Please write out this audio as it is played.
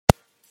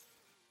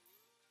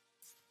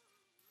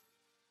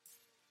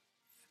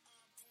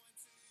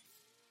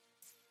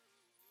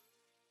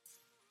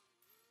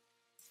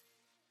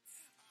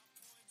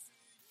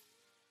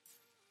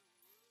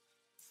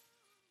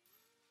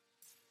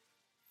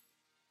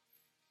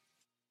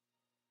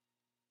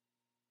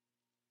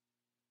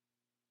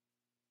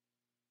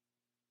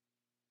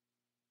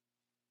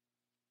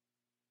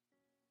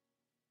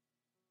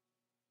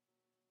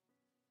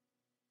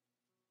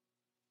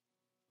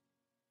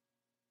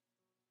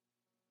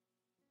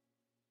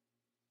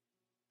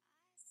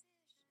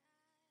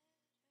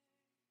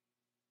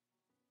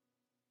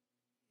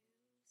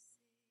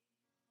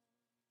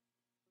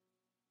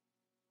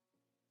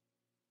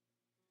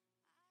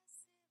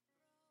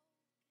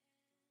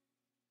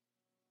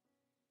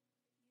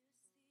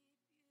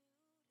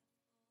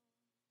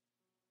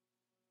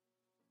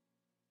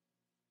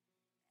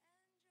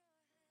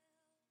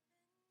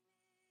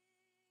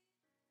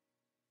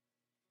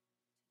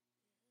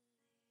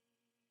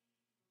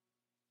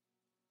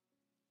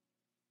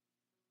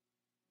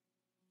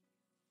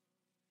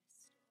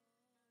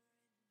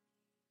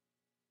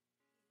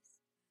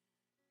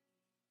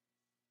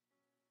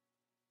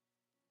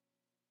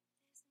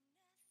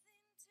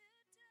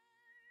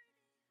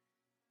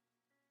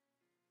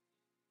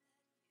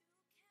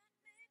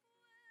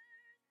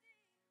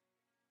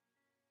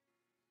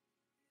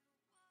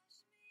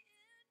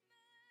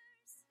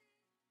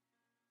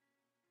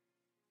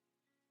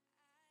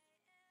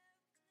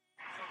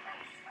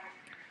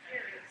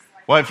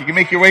Well, if you can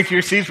make your way to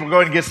your seats, we'll go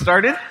ahead and get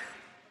started.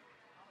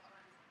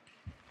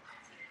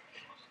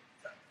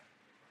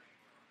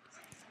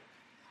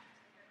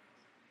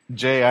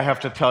 Jay, I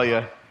have to tell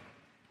you,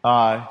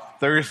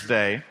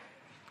 Thursday,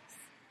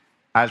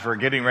 as we're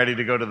getting ready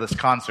to go to this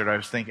concert,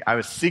 I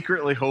was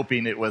secretly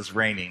hoping it was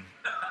raining.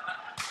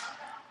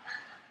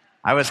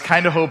 I was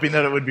kind of hoping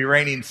that it would be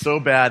raining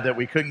so bad that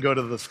we couldn't go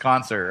to this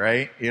concert,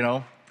 right?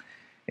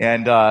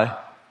 And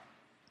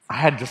I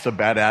had just a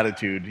bad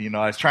attitude.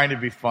 I was trying to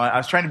be fun. I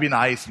was trying to be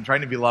nice and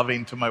trying to be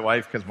loving to my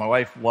wife because my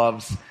wife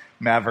loves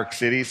Maverick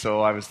City.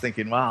 So I was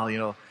thinking,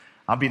 well,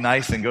 I'll be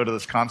nice and go to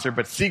this concert.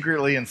 But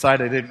secretly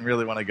inside, I didn't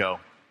really want to go.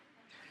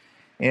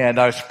 And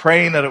I was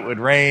praying that it would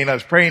rain. I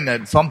was praying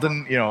that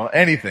something,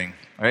 anything,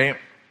 right?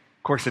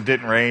 Of course, it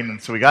didn't rain.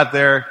 And so we got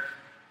there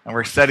and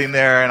we're sitting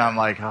there and I'm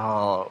like,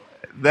 oh.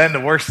 Then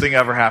the worst thing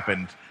ever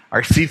happened.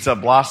 Our seats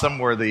at Blossom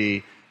were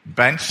the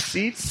bench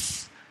seats.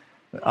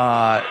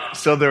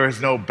 So there was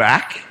no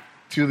back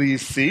to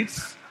these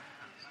seats.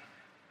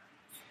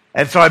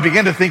 And so I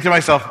began to think to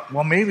myself,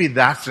 well, maybe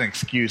that's an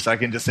excuse. I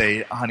can just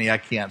say, honey, I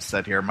can't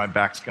sit here. My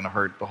back's going to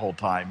hurt the whole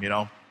time,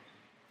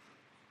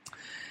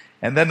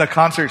 And then the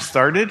concert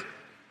started.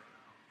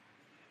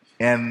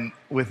 And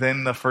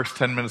within the first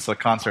 10 minutes of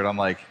the concert, I'm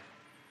like,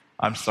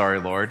 I'm sorry,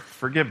 Lord,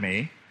 forgive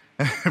me.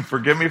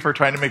 Forgive me for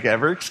trying to make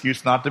every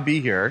excuse not to be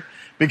here.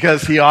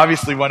 Because he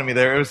obviously wanted me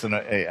there.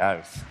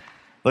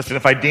 Listen,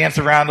 if I dance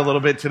around a little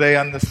bit today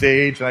on the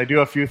stage and I do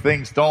a few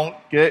things, don't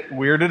get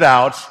weirded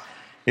out.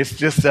 It's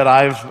just that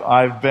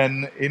I've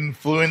been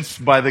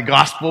influenced by the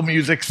gospel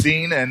music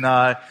scene, and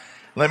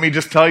let me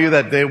just tell you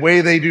that the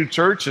way they do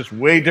church is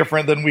way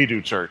different than we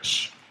do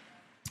church.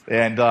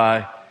 And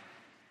I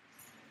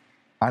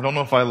don't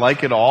know if I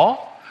like it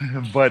all,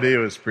 but it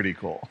was pretty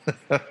cool.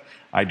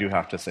 I do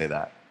have to say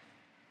that.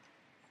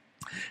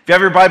 If you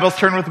have your Bibles,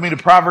 turn with me to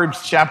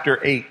Proverbs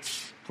chapter 8,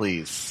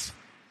 please.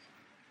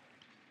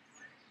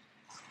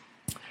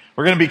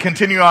 We're going to be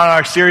continuing on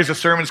our series of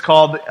sermons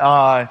called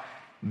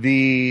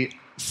the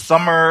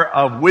Summer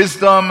of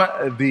Wisdom,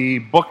 the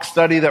book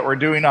study that we're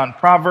doing on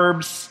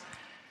Proverbs.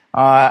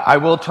 I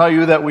will tell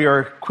you that we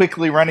are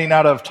quickly running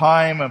out of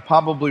time and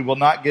probably will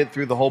not get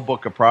through the whole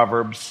book of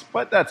Proverbs,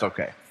 but that's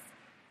okay.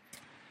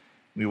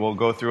 We will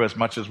go through as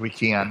much as we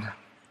can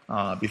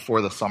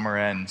before the summer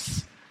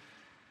ends.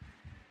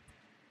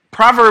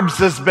 Proverbs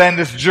has been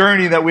this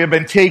journey that we have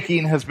been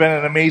taking has been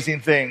an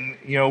amazing thing.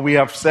 We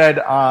have said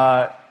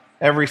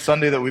every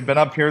Sunday that we've been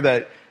up here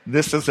that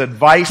this is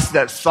advice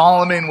that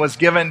Solomon was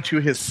given to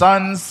his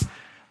sons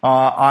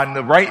on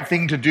the right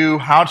thing to do,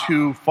 how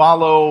to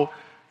follow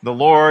the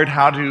Lord,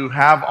 how to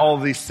have all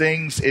of these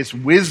things. It's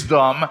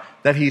wisdom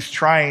that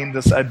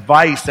this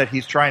advice that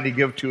he's trying to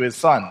give to his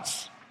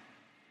sons.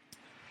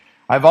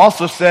 I've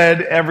also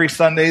said every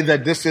Sunday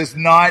that this is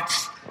not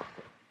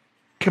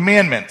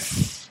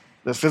commandments.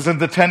 This isn't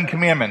the 10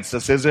 Commandments.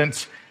 This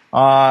isn't,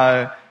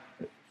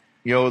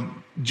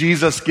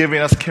 Jesus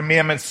giving us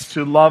commandments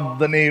to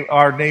love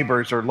our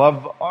neighbors or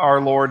love our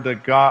Lord,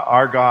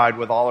 our God,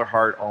 with all our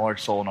heart, all our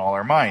soul, and all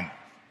our mind.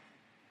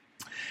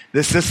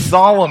 This is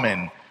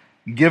Solomon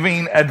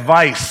giving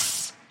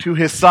advice to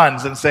his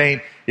sons and saying,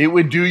 it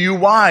would do you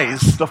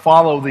wise to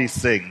follow these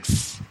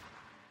things.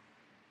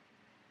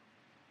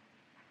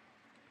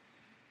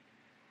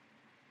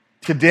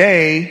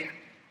 Today,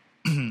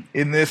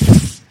 in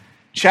this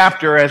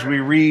chapter, as we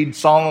read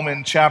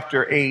Solomon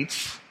chapter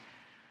 8,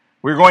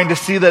 we're going to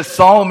see that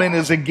Solomon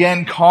is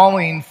again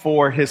calling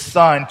for his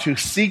son to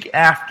seek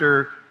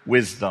after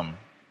wisdom,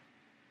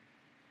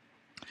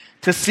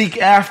 to seek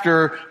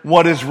after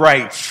what is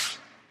right.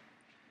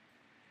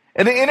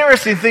 And the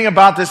interesting thing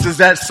about this is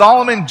that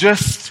Solomon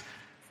just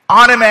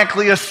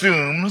automatically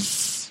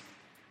assumes,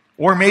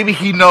 or maybe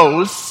he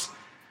knows.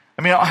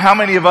 How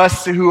many of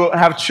us who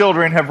have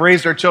children have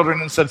raised our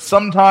children and said,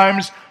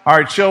 sometimes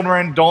our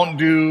children don't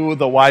do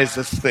the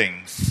wisest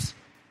things?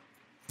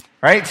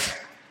 Right?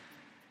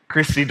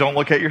 Christy, don't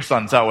look at your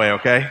sons that way,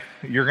 okay?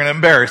 You're going to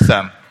embarrass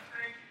them.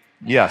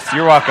 Yes,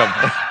 you're welcome.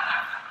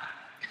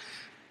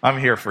 I'm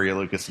here for you,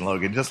 Lucas and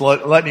Logan. Just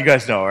letting you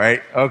guys know,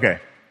 right? Okay.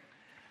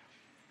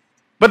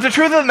 But the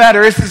truth of the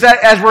matter is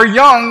that as we're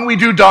young, we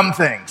do dumb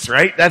things,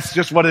 right? That's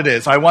just what it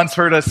is. I once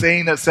heard a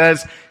saying that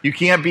says, you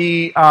can't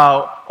be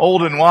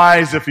old and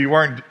wise if you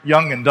weren't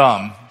young and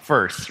dumb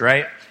first,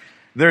 right?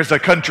 There's a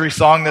country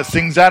song that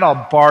sings that.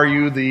 I'll bar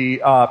you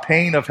the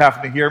pain of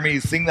having to hear me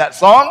sing that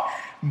song.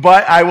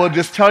 But I will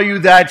just tell you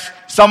that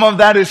some of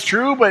that is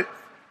true, but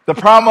the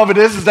problem of it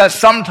is that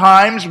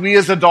sometimes we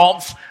as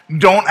adults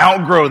don't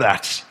outgrow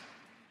that.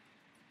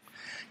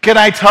 Can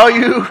I tell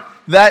you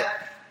that?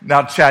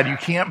 Now, Chad, you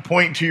can't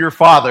point to your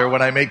father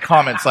when I make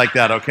comments like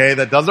that, okay?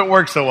 That doesn't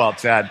work so well,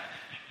 Chad.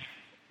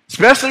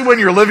 Especially when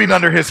you're living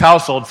under his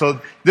household. So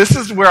this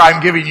is where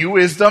I'm giving you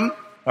wisdom.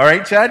 All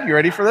right, Chad, you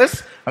ready for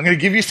this? I'm going to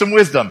give you some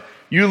wisdom.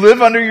 You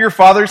live under your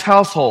father's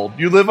household.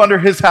 You live under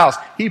his house.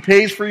 He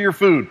pays for your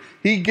food.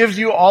 He gives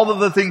you all of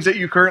the things that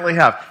you currently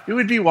have. It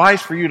would be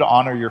wise for you to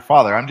honor your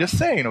father. I'm just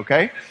saying,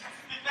 okay?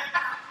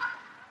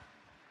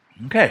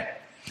 Okay.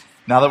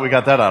 Now that we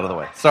got that out of the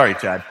way. Sorry,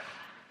 Chad.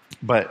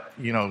 But,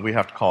 we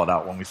have to call it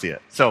out when we see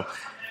it. So,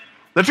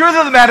 the truth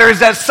of the matter is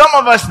that some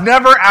of us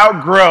never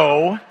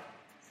outgrow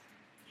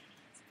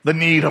the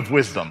need of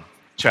wisdom.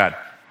 Chad.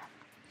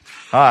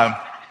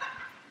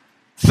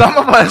 Some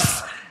of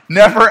us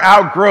never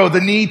outgrow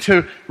the need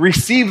to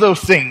receive those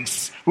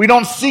things. We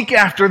don't seek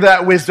after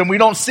that wisdom. We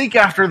don't seek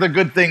after the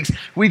good things.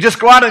 We just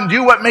go out and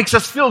do what makes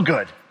us feel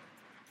good.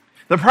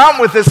 The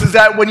problem with this is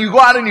that when you go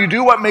out and you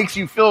do what makes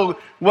you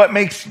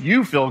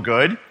feel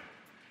good,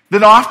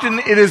 then often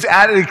it is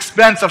at the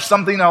expense of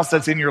something else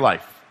that's in your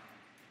life.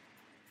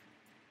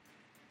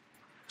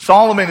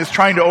 Solomon is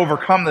trying to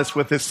overcome this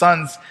with his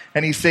sons,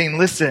 and he's saying,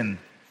 listen,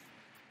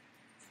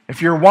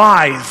 if you're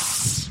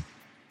wise,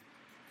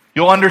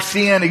 you'll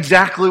understand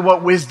exactly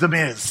what wisdom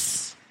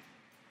is.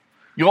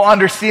 You'll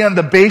understand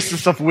the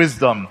basis of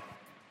wisdom.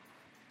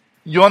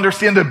 You'll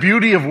understand the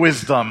beauty of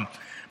wisdom.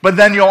 But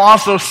then you'll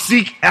also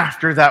seek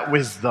after that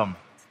wisdom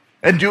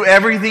and do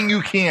everything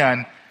you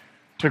can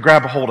to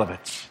grab a hold of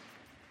it.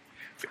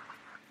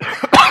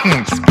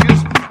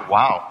 Excuse me.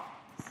 Wow.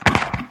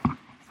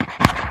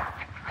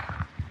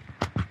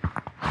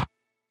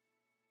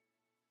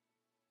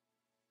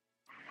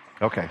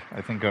 Okay,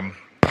 I think I'm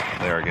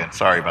there again.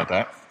 Sorry about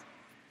that.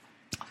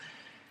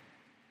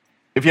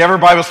 If you have your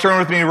Bibles, turn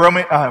with me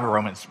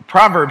to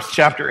Proverbs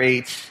chapter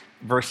 8,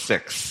 verse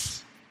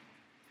 6.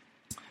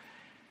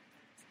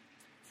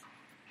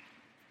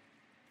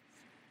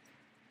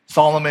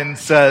 Solomon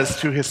says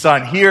to his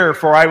son, "Hear,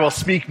 for I will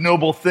speak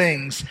noble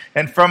things,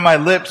 and from my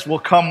lips will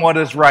come what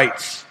is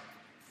right."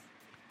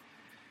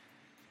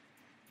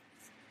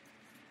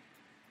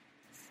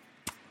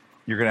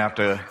 You're going to have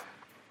to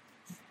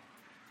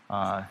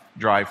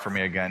drive for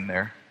me again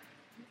there,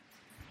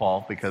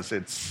 Paul, because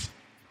it's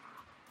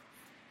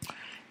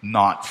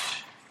not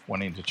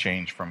wanting to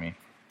change for me.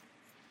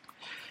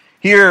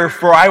 "Hear,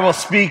 for I will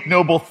speak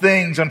noble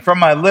things, and from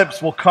my lips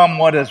will come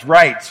what is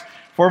right.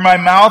 For my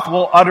mouth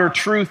will utter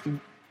truth.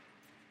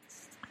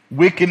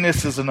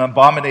 Wickedness is an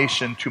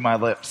abomination to my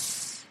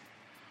lips.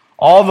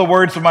 All the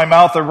words of my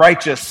mouth are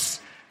righteous.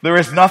 There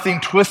is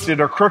nothing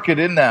twisted or crooked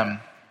in them.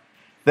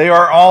 They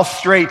are all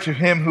straight to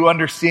him who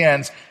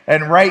understands,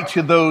 and right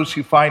to those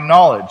who find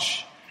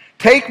knowledge.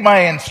 Take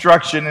my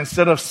instruction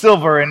instead of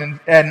silver,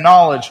 and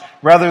knowledge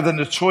rather than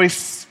the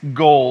choice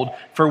gold.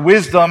 For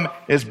wisdom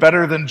is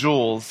better than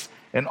jewels,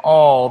 and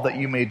all that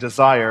you may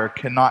desire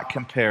cannot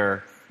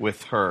compare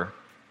with her."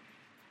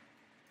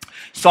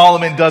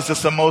 Solomon does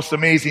this most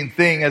amazing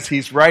thing as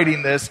he's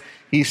writing this.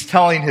 He's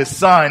telling his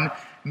son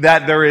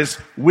that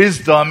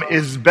wisdom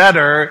is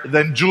better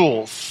than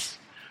jewels.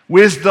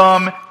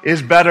 Wisdom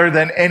is better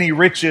than any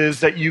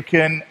riches that you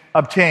can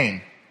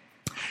obtain.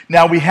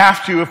 Now we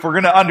have to, if we're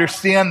going to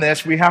understand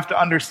this, we have to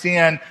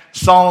understand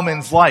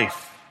Solomon's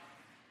life.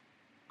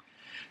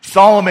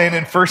 Solomon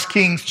in 1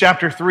 Kings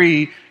chapter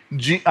 3,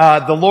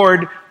 the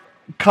Lord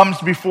comes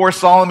before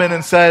Solomon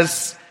and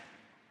says,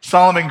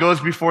 Solomon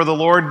goes before the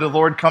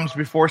Lord comes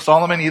before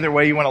Solomon, either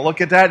way you want to look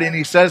at that, and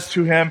he says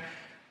to him,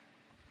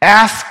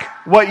 "Ask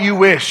what you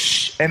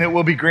wish, and it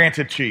will be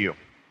granted to you."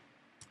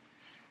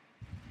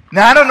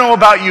 Now, I don't know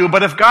about you,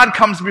 but if God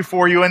comes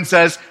before you and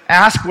says,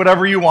 "Ask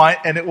whatever you want,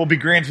 and it will be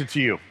granted to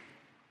you,"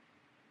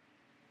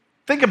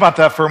 think about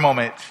that for a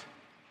moment.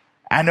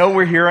 I know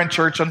we're here in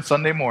church on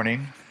Sunday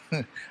morning.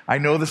 I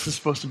know this is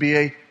supposed to be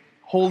a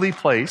holy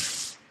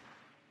place.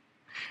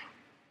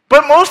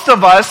 But most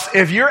of us,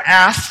 if you're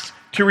asked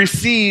to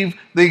receive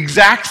the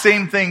exact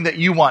same thing that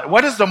you want,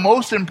 what is the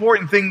most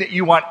important thing that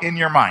you want in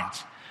your mind?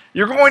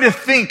 You're going to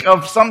think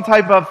of some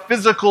type of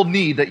physical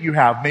need that you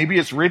have. Maybe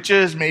it's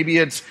riches, maybe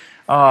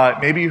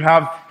you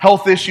have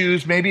health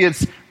issues, maybe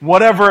it's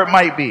whatever it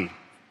might be.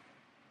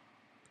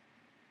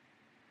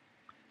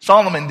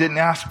 Solomon didn't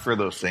ask for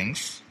those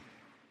things.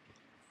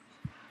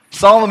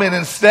 Solomon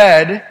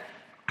instead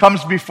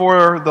comes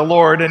before the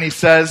Lord and he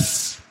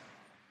says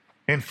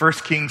in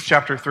 1 Kings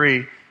chapter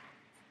 3,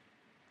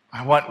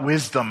 "I want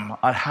wisdom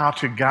on how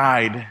to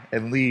guide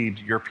and lead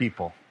your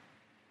people."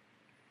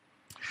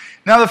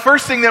 Now, the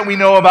first thing that we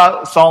know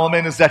about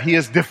Solomon is that he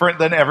is different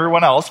than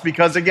everyone else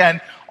because, again,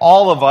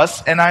 all of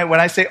us, and when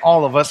I say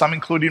all of us, I'm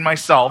including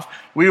myself,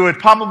 we would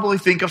probably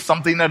think of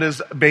something that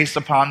is based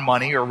upon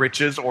money or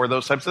riches or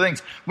those types of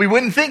things. We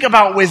wouldn't think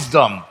about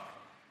wisdom.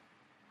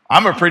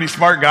 I'm a pretty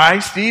smart guy,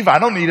 Steve. I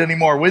don't need any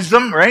more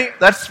wisdom, right?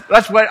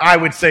 That's what I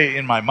would say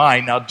in my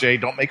mind. Now, Jay,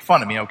 don't make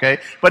fun of me, okay?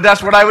 But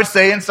that's what I would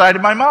say inside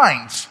of my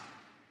mind.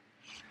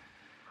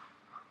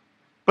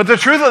 But the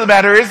truth of the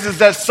matter is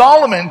that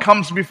Solomon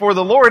comes before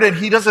the Lord and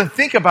he doesn't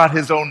think about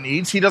his own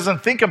needs. He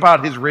doesn't think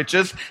about his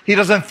riches. He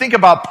doesn't think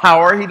about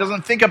power. He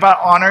doesn't think about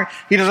honor.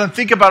 He doesn't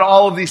think about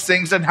all of these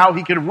things and how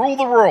he could rule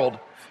the world.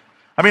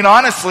 I mean,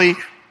 honestly,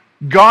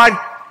 God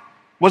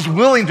was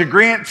willing to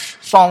grant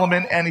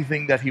Solomon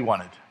anything that he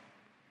wanted.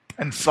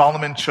 And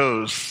Solomon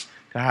chose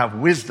to have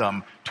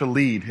wisdom to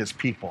lead his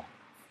people.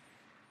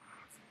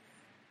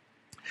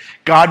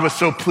 God was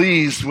so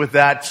pleased with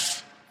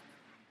that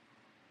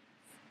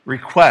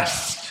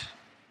request.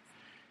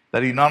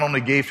 that he not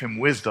only gave him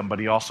wisdom, but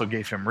he also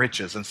gave him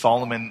riches. And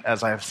Solomon,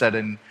 as I have said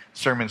in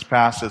sermons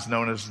past, is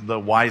known as the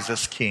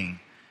wisest king,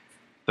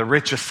 the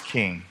richest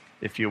king,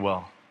 if you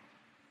will,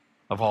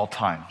 of all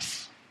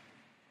times.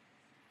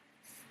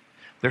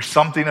 There's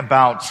something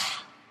about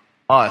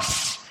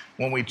us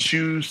when we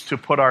choose to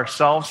put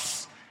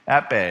ourselves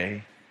at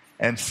bay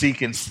and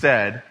seek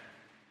instead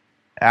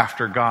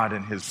after God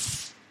and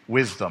his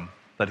wisdom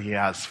that he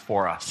has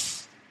for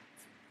us.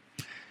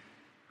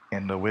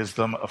 And the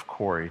wisdom of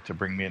Corey to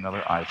bring me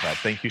another iPad.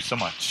 Thank you so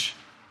much.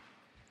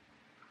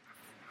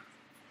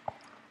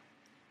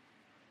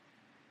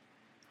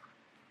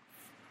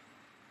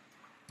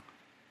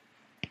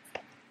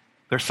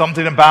 There's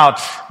something about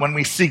when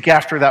we seek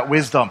after that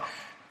wisdom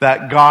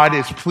that God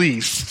is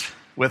pleased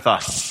with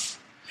us.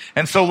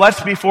 And so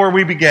before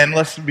we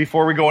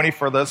go any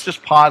further, let's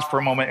just pause for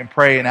a moment and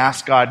pray and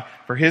ask God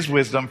for his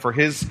wisdom, for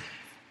his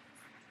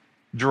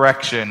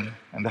direction,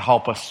 and to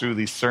help us through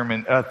this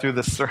sermon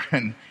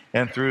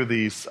and through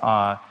these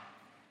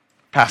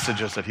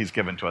passages that he's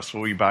given to us.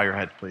 Will you bow your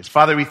head, please?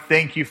 Father, we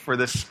thank you for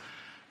this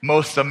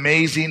most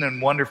amazing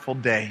and wonderful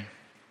day.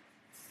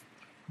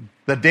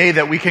 The day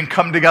that we can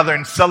come together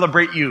and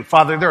celebrate you.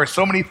 Father, there are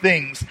so many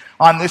things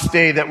on this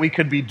day that we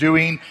could be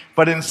doing,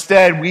 but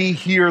instead we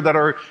here that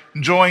are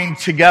joined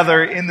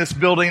together in this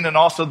building and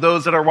also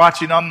those that are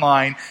watching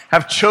online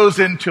have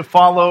chosen to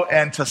follow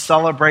and to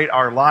celebrate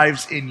our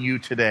lives in you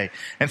today.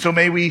 And so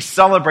may we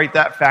celebrate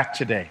that fact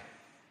today.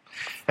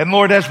 And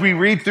Lord, as we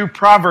read through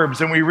Proverbs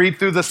and we read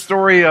through the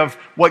story of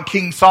what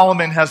King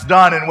Solomon has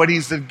done and what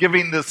he's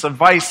giving this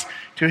advice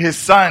to his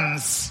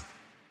sons,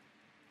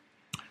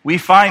 we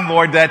find,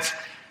 Lord, that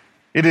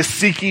it is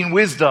seeking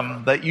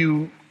wisdom that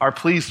you are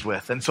pleased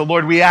with. And so,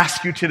 Lord, we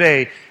ask you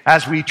today,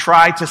 as we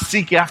try to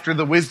seek after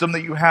the wisdom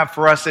that you have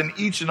for us in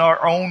each in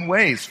our own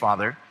ways,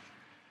 Father,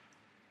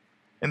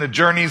 in the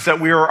journeys that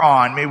we are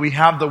on, may we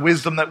have the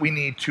wisdom that we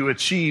need to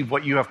achieve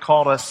what you have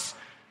called us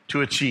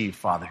to achieve,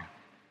 Father.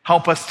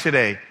 Help us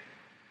today.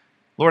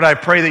 Lord, I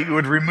pray that you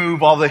would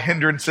remove all the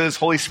hindrances.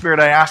 Holy Spirit,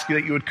 I ask you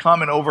that you would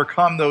come and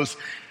overcome those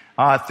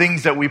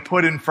things that we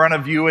put in front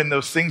of you and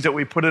those things that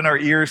we put in our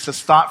ears to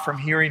stop from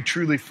hearing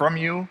truly from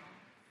you.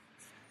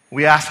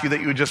 We ask you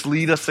that you would just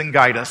lead us and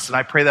guide us. And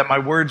I pray that my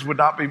words would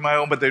not be my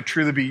own, but they'd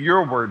truly be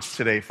your words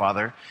today,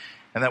 Father,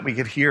 and that we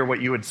could hear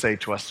what you would say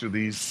to us through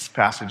these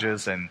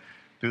passages and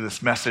through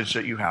this message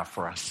that you have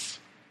for us.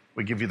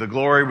 We give you the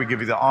glory, we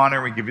give you the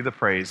honor, we give you the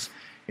praise.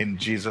 In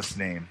Jesus'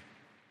 name,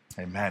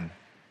 amen.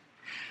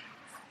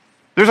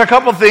 There's a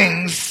couple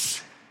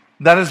things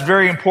that is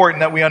very important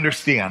that we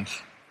understand.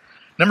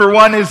 Number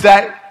one is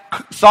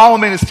that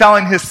Solomon is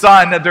telling his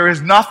son that there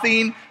is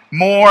nothing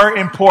more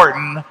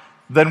important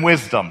than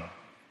wisdom.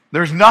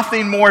 There's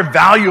nothing more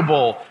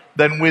valuable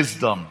than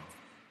wisdom.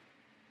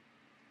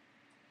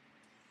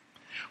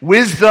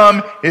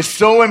 Wisdom is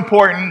so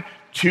important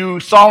to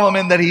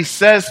Solomon that he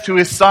says to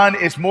his son,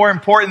 it's more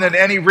important than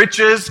any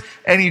riches,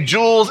 any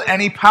jewels,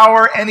 any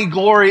power, any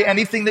glory,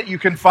 anything that you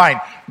can find.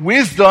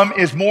 Wisdom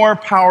is more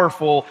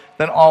powerful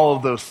than all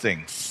of those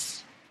things.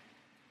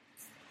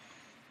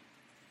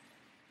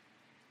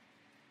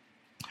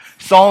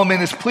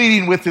 Solomon is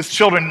pleading with his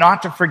children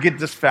not to forget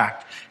this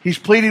fact. He's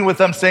pleading with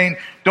them saying,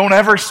 don't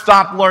ever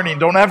stop learning,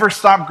 don't ever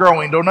stop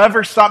growing, don't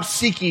ever stop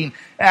seeking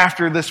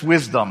after this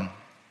wisdom.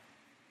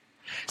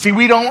 See,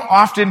 we don't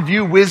often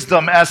view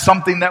wisdom as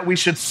something that we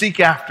should seek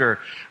after.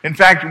 In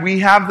fact, we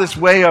have this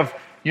way of,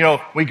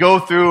 we go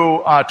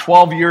through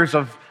 12 years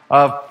of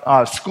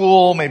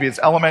school, maybe it's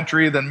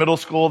elementary, then middle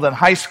school, then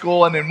high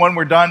school, and then when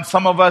we're done,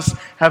 some of us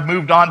have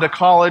moved on to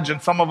college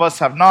and some of us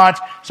have not.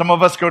 Some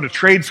of us go to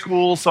trade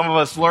school, some of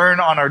us learn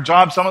on our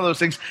job, some of those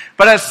things.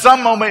 But at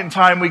some moment in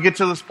time, we get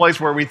to this place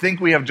where we think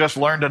we have just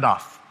learned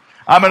enough.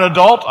 I'm an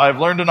adult, I've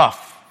learned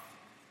enough.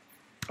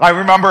 I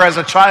remember as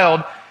a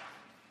child,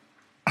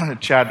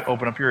 Chad,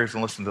 open up your ears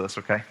and listen to this,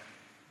 okay?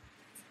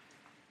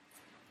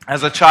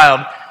 As a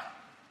child,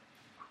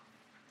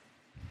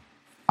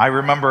 I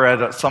remember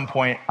at some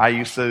point I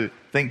used to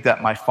think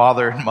that my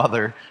father and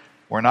mother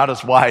were not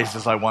as wise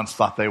as I once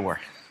thought they were.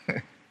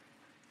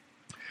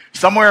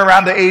 Somewhere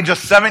around the age of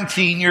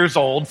 17 years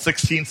old,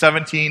 16,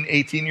 17,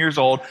 18 years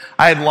old,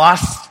 I had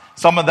lost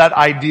some of that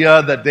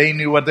idea that they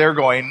knew what they're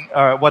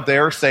what they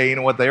were saying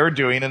and what they were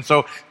doing. And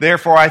so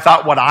therefore I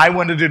thought what I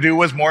wanted to do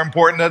was more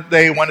important than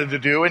they wanted to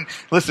do. And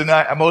listen,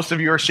 most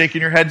of you are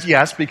shaking your heads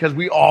yes, because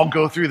we all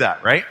go through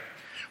that, right?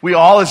 We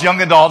all, as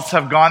young adults,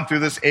 have gone through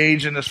this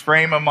age and this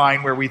frame of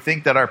mind where we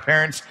think that our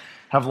parents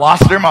have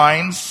lost their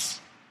minds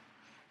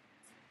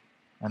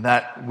and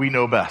that we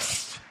know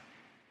best.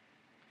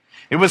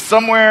 It was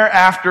somewhere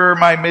after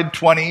my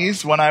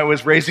mid-20s when I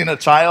was raising a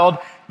child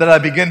that I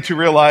began to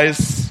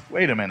realize,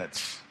 wait a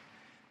minute,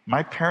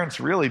 my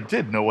parents really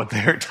did know what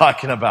they were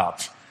talking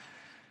about.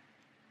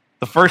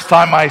 The first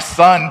time my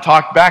son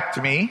talked back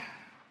to me,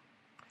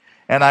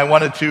 and I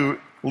wanted to,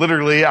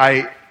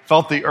 I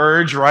felt the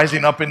urge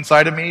rising up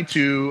inside of me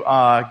to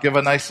give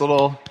a nice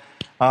little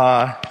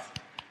pat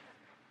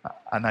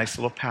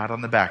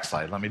on the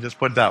backside. Let me just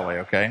put it that way,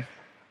 okay?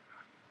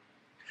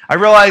 I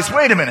realized,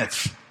 wait a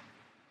minute.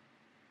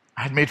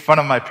 I'd made fun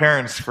of my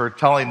parents for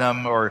telling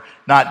them, or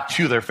not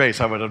to their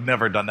face, I would have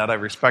never done that. I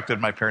respected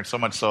my parents so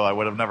much so I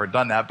would have never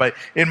done that. But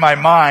in my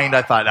mind,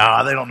 I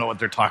thought, they don't know what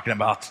they're talking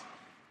about.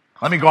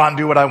 Let me go out and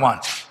do what I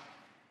want.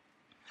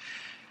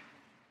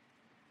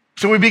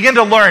 So we begin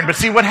to learn. But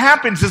see, what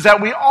happens is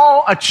that we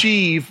all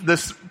achieve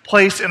this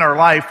place in our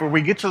life where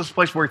we get to this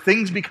place where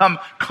things become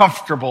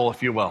comfortable,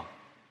 if you will.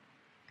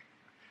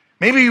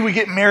 Maybe we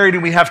get married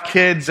and we have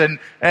kids, and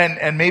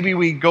maybe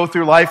we go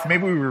through life.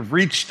 Maybe we've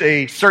reached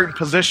a certain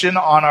position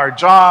on our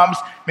jobs.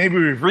 Maybe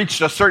we've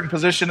reached a certain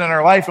position in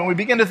our life, and we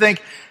begin to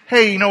think,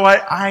 hey, you know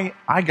what?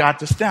 I got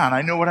this down.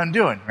 I know what I'm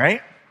doing,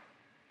 right?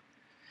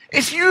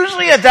 It's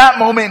usually at that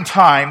moment in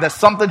time that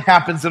something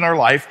happens in our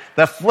life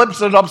that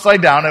flips it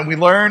upside down, and we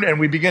learn and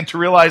we begin to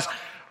realize,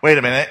 wait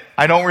a minute,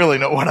 I don't really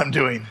know what I'm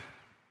doing.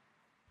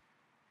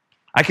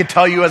 I can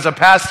tell you as a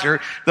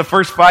pastor, the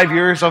first 5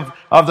 years of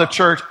the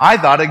church, I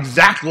thought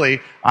exactly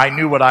I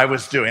knew what I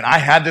was doing. I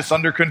had this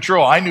under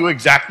control. I knew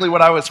exactly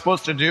what I was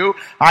supposed to do.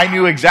 I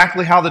knew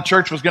exactly how the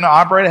church was going to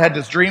operate. I had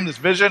this dream, this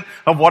vision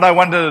of what I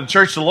wanted the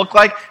church to look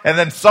like. And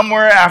then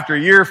somewhere after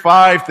year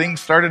 5, things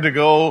started to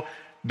go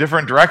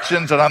different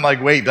directions. And I'm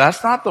like, wait,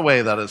 that's not the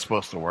way that it's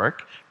supposed to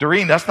work.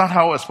 Doreen, that's not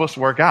how it's supposed to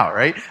work out,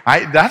 right?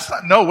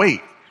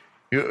 Wait.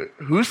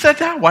 Who said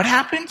that? What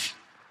happened?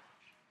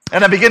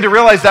 And I began to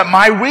realize that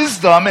my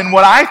wisdom and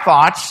what I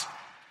thought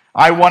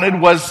I wanted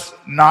was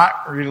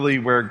not really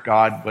where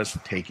God was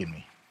taking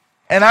me.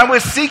 And I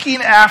was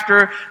seeking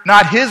after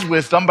not his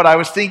wisdom, but I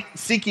was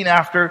seeking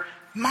after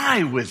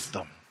my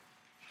wisdom.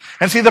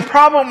 And see, the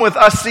problem with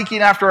us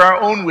seeking after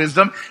our own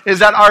wisdom is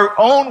that our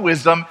own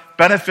wisdom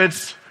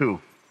benefits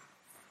who?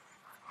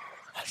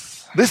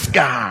 This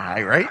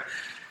guy, right?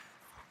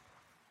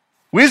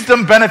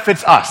 Wisdom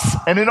benefits us,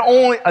 and in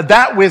only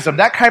that wisdom,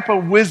 that type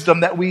of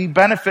wisdom that we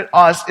benefit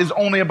us is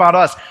only about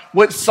us.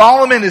 What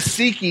Solomon is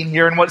seeking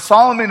here, and what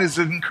Solomon is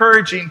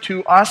encouraging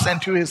to us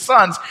and to his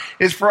sons,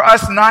 is for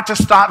us not to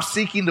stop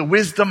seeking the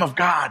wisdom of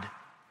God,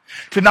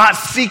 to not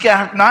seek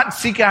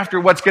after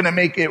what's going to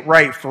make it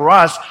right for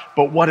us,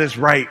 but what is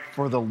right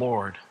for the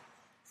Lord.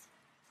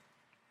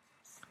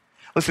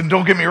 Listen,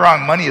 don't get me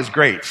wrong, money is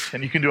great,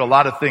 and you can do a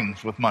lot of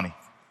things with money,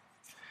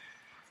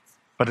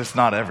 but it's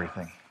not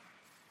everything.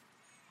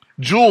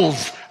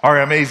 Jewels are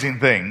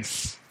amazing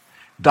things.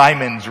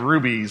 Diamonds,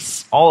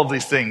 rubies, all of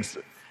these things.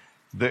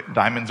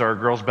 Diamonds are a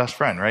girl's best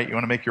friend, right? You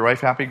want to make your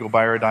wife happy? Go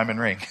buy her a diamond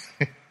ring.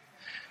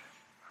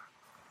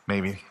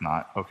 Maybe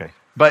not. Okay.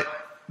 But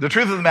the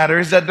truth of the matter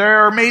is that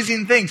there are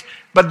amazing things,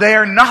 but they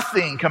are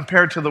nothing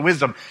compared to the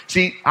wisdom.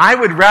 See, I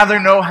would rather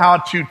know how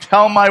to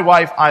tell my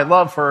wife I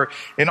love her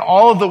in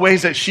all of the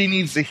ways that she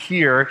needs to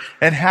hear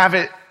and have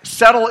it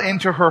settle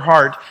into her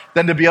heart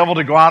than to be able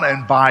to go out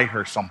and buy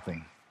her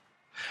something.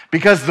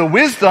 Because the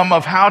wisdom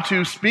of how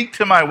to speak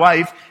to my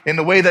wife in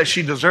the way that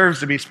she deserves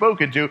to be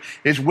spoken to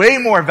is way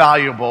more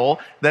valuable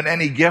than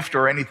any gift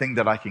or anything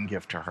that I can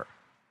give to her.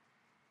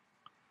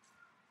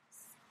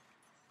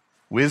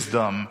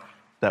 Wisdom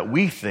that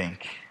we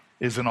think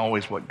isn't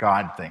always what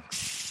God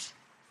thinks.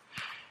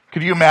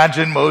 Could you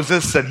imagine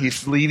Moses, and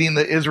he's leading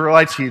the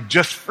Israelites? He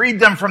just freed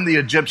them from the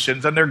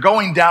Egyptians, and they're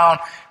going down.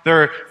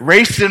 They're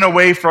racing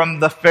away from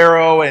the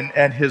Pharaoh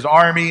and his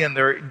army, and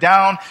they're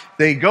down.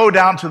 They go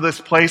down to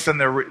this place, and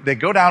they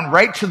go down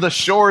right to the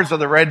shores of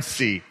the Red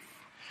Sea.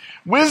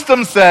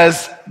 Wisdom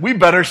says, we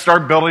better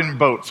start building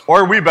boats,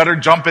 or we better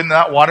jump in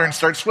that water and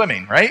start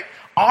swimming, right?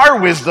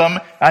 Our wisdom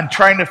on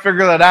trying to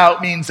figure that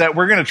out means that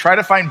we're going to try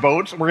to find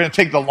boats. We're going to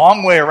take the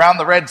long way around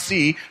the Red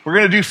Sea. We're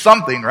going to do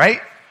something,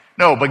 right?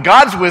 No, but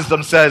God's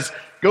wisdom says,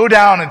 go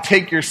down and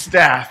take your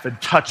staff and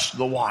touch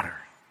the water.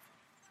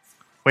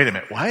 Wait a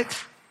minute, what?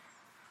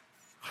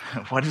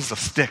 What is a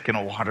stick in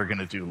a water going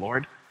to do,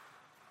 Lord?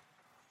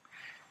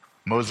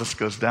 Moses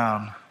goes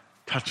down,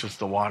 touches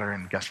the water,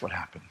 and guess what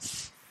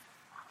happens?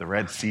 The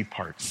Red Sea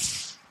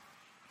parts.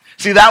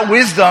 See, that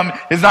wisdom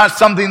is not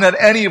something that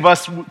any of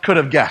us could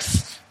have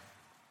guessed.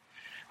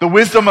 The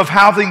wisdom of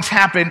how things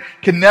happen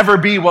can never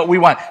be what we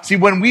want. See,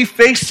 when we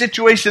face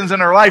situations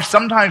in our life,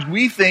 sometimes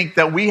we think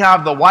that we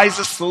have the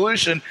wisest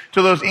solution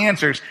to those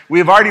answers. We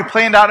have already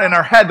planned out in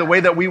our head the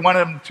way that we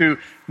want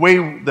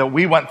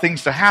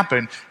things to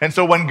happen. And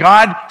so when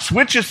God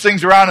switches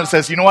things around and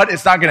says, you know what,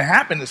 it's not going to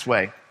happen this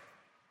way.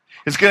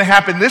 It's going to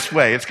happen this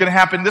way. It's going to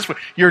happen this way.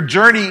 Your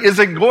journey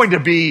isn't going to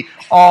be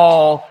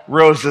all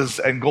roses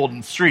and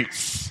golden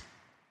streets.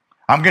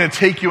 I'm going to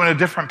take you in a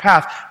different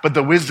path, but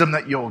the wisdom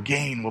that you'll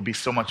gain will be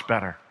so much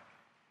better.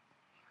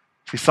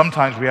 See,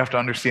 sometimes we have to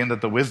understand that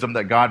the wisdom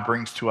that God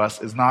brings to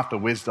us is not the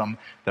wisdom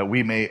that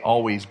we may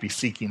always be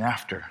seeking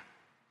after.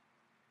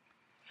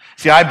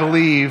 See, I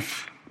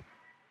believe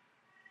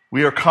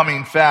we are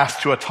coming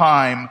fast to a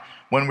time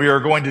when we are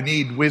going to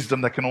need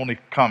wisdom that can only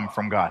come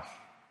from God.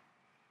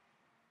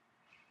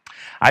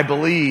 I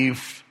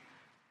believe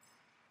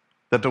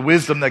that the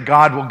wisdom that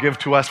God will give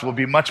to us will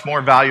be much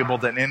more valuable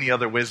than any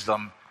other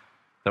wisdom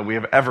that we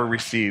have ever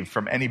received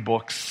from any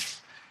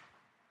books,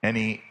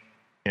 any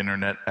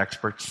internet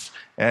experts,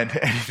 and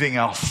anything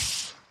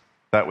else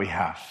that we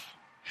have.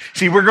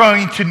 See, we're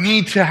going to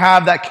need to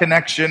have that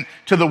connection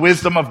to the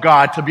wisdom of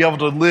God to be able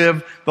to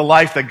live the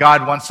life that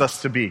God wants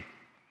us to be.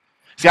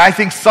 See, I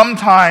think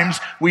sometimes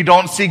we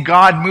don't see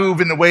God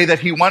move in the way that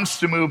he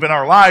wants to move in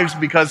our lives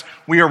because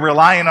we are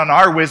relying on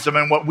our wisdom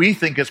and what we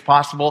think is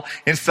possible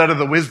instead of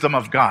the wisdom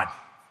of God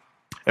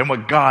and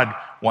what God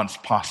wants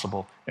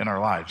possible in our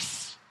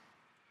lives.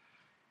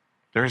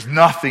 There is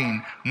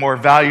nothing more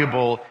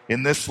valuable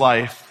in this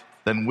life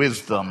than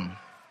wisdom.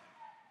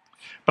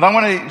 But I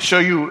want to show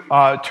you,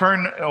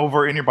 turn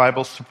over in your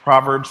Bibles to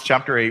Proverbs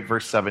chapter 8,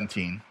 verse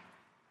 17.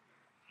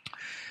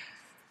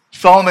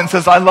 Solomon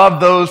says, I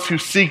love those who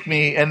seek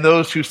me, and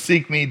those who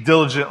seek me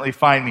diligently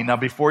find me. Now,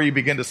 before you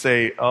begin to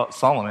say, oh,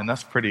 Solomon,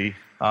 that's pretty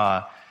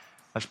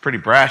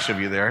brash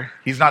of you there.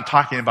 He's not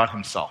talking about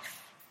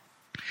himself.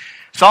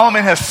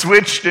 Solomon has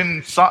switched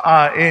in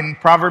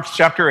Proverbs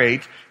chapter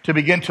 8 to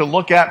begin to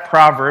look at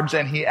Proverbs,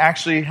 and he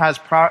actually has,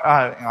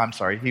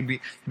 he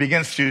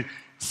begins to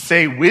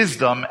say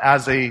wisdom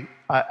as a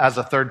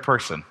third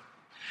person.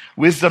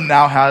 Wisdom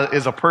now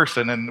is a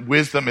person, and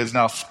wisdom is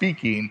now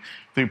speaking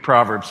through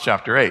Proverbs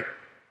chapter 8.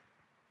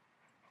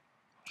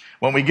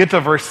 When we get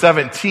to verse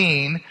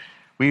 17,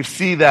 we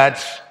see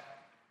that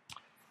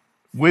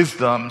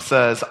wisdom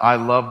says, I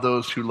love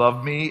those who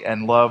love me,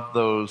 and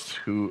those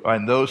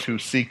who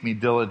seek me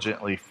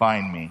diligently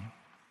find me.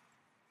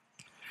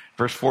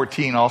 Verse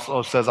 14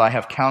 also says, I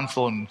have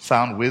counsel and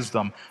sound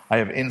wisdom. I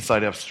have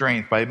insight, I have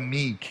strength. By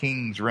me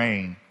kings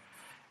reign,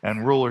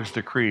 and rulers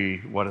decree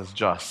what is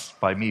just.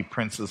 By me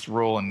princes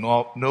rule, and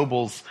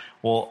nobles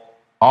will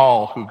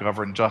all who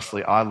govern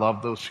justly. I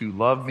love those who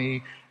love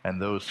me,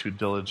 and those who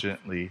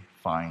diligently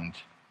find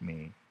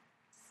me.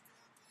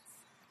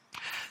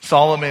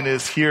 Solomon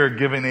is here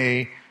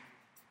giving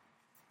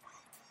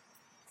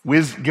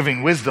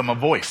wisdom a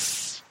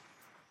voice.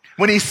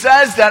 When he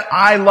says that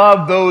I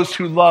love those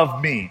who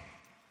love me,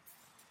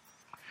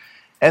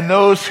 and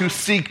those who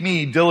seek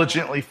me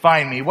diligently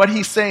find me, what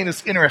he's saying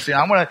is interesting.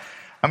 I'm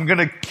going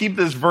to keep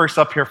this verse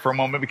up here for a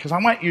moment because I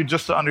want you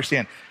just to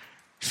understand.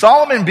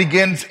 Solomon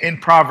begins in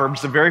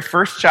Proverbs, the very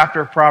first chapter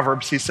of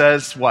Proverbs, he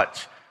says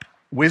what?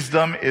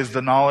 Wisdom is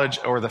the knowledge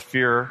or the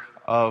fear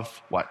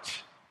of what?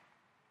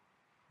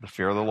 The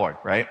fear of the Lord,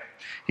 right?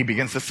 He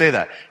begins to say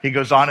that. He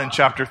goes on in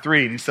chapter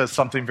 3 and he says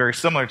something very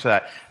similar to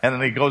that. And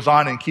then he goes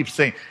on and keeps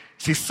saying,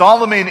 see,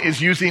 Solomon is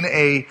using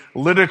a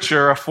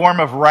literature, a form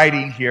of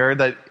writing here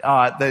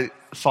that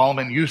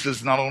Solomon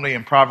uses not only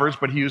in Proverbs,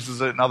 but he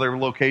uses it in other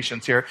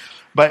locations here.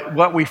 But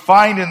what we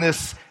find in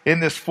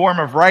this form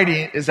of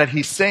writing is that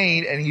he's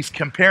saying and he's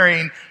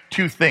comparing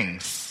two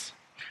things.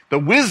 The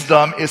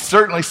wisdom is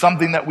certainly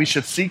something that we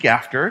should seek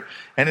after,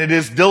 and it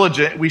is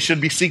diligent. We should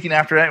be seeking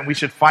after that, and we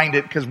should find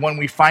it, because when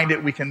we find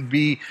it, we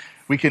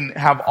can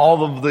have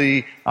all of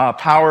the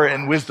power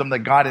and wisdom that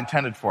God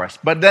intended for us.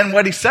 But then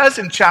what he says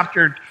in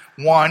chapter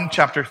 1,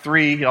 chapter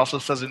 3, he also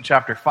says in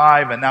chapter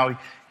 5, and now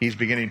he's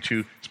beginning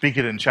to speak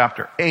it in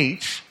chapter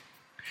 8,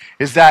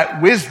 is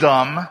that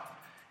wisdom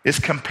is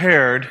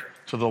compared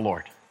to the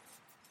Lord.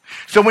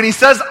 So when he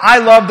says, I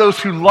love those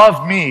who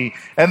love me,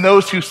 and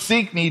those who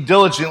seek me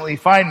diligently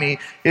find me,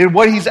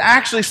 what he's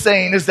actually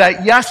saying is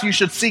that, yes, you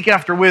should seek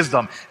after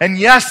wisdom. And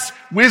yes,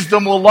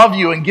 wisdom will love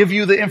you and give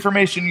you the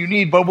information you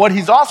need. But what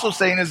he's also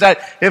saying is that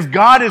if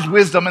God is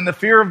wisdom and the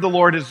fear of the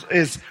Lord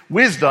is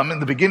wisdom,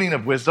 in the beginning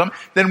of wisdom,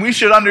 then we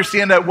should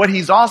understand that what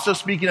he's also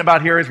speaking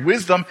about here is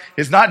wisdom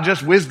is not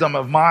just wisdom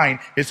of mind,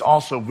 it's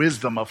also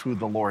wisdom of who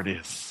the Lord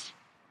is.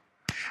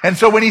 And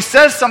so when he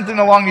says something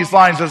along these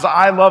lines, as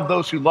I love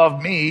those who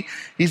love me,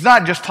 he's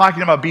not just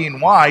talking about being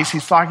wise,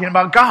 he's talking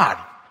about God.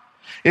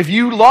 If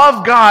you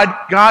love God,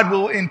 God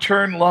will in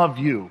turn love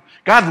you.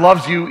 God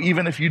loves you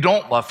even if you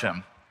don't love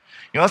him.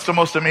 You know, that's the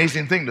most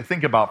amazing thing to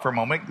think about for a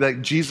moment,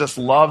 that Jesus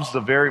loves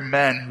the very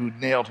men who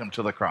nailed him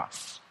to the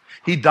cross.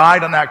 He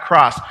died on that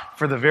cross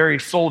for the very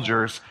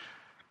soldiers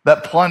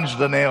that plunged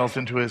the nails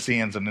into his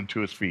hands and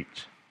into his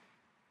feet.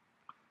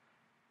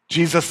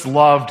 Jesus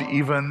loved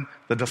even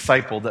the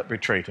disciple that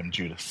betrayed him,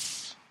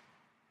 Judas.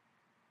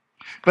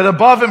 But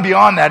above and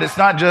beyond that, it's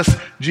not just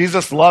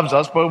Jesus loves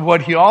us, but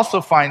what he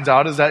also finds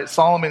out is that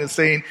Solomon is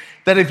saying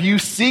that if you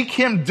seek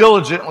him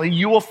diligently,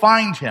 you will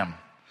find him.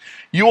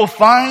 You will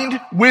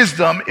find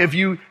wisdom if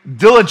you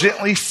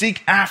diligently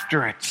seek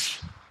after it.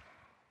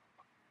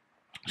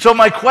 So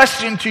my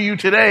question to you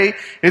today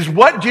is,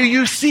 what do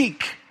you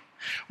seek?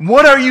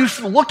 What are you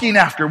looking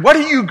after? What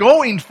are you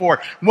going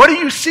for? What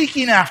are you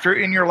seeking after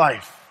in your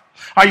life?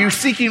 Are you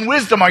seeking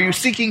wisdom? Are you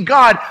seeking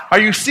God? Are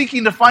you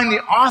seeking to find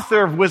the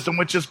author of wisdom,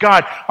 which is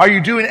God? Are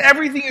you doing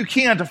everything you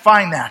can to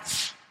find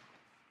that?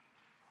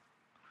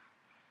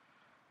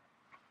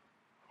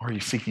 Or are you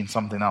seeking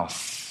something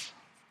else?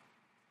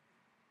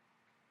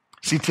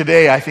 See,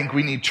 today I think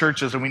we need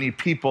churches and we need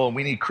people and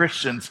we need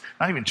Christians,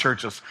 not even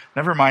churches,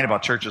 never mind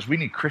about churches. We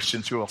need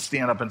Christians who will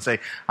stand up and say,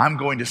 I'm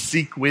going to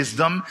seek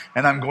wisdom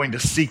and I'm going to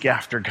seek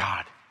after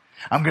God.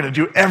 I'm going to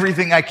do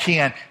everything I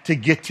can to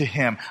get to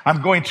him.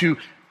 I'm going to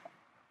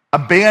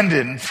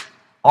abandon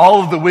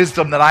all of the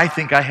wisdom that I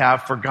think I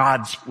have for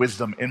God's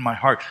wisdom in my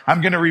heart.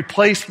 I'm going to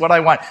replace what I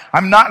want.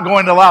 I'm not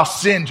going to allow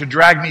sin to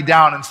drag me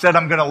down. Instead,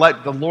 I'm going to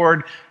let the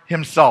Lord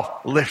himself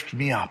lift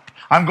me up.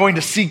 I'm going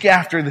to seek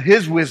after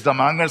his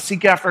wisdom. I'm going to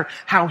seek after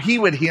how he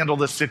would handle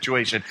this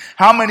situation.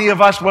 How many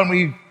of us, when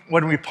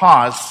we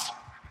pause,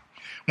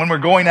 when we're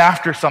going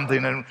after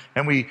something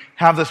and we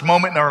have this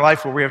moment in our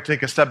life where we have to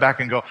take a step back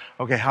and go,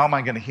 okay, how am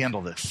I going to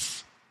handle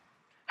this?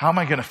 How am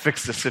I going to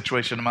fix this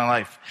situation in my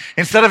life?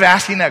 Instead of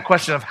asking that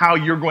question of how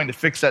you're going to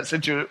fix that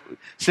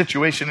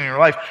situation in your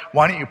life,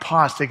 why don't you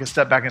pause, take a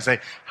step back and say,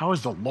 how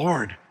is the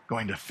Lord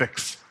going to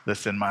fix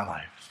this in my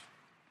life?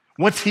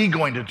 What's he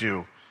going to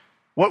do?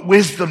 What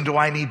wisdom do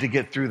I need to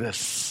get through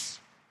this?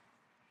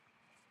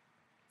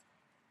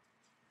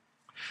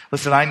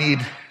 Listen, I need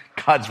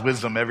God's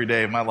wisdom every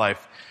day of my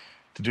life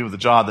to do the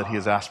job that he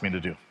has asked me to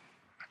do.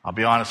 I'll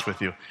be honest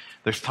with you.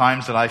 There's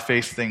times that I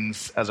face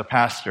things as a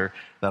pastor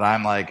that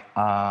I'm like,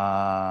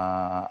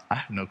 I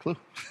have no clue.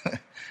 I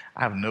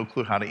have no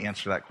clue how to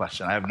answer that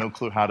question. I have no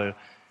clue how to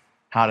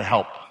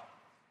help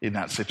in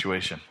that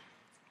situation.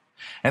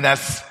 And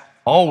that's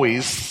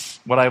always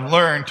what I've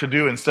learned to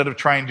do. Instead of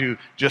trying to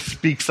just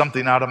speak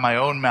something out of my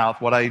own mouth,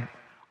 what I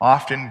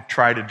often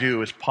try to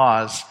do is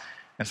pause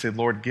and say,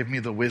 Lord, give me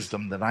the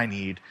wisdom that I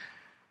need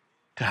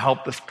to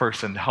help this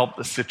person, to help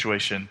this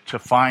situation, to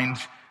find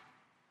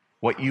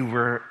what you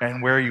were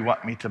and where you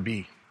want me to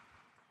be.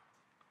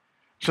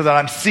 So that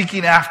I'm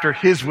seeking after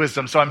his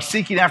wisdom. So I'm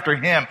seeking after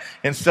him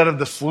instead of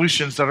the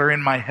solutions that are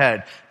in my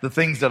head, the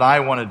things that I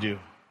want to do.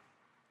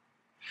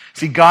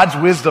 See, God's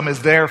wisdom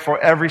is there for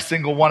every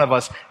single one of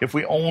us if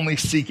we only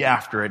seek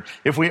after it,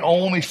 if we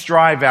only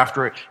strive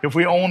after it, if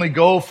we only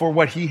go for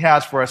what he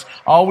has for us.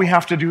 All we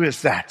have to do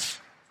is that.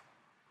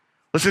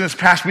 Listen, this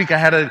past week I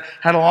had a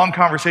long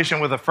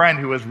conversation with a friend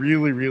who was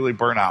really, really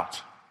burnt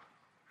out.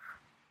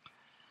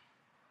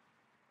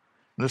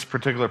 This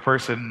particular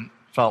person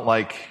felt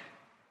like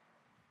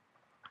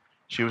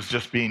she was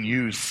just being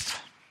used.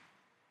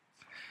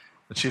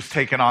 That she's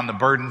taken on the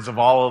burdens of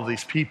all of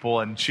these people,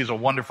 and she's a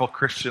wonderful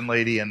Christian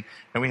lady, and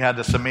we had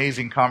this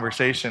amazing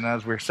conversation.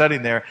 As we were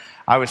sitting there,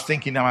 I was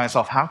thinking to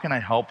myself, how can I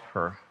help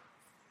her?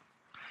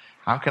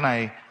 What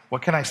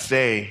can I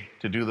say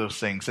to do those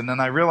things? And then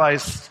I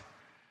realized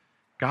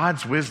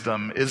God's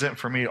wisdom isn't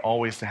for me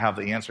always to have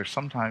the answer.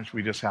 Sometimes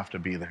we just have to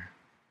be there.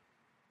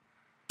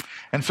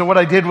 And so what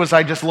I did was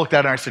I just looked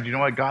at her and I said, you know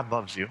what? God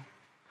loves you.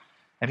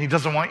 And he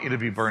doesn't want you to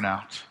be burnt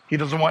out. He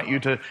doesn't want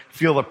you to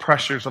feel the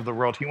pressures of the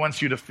world. He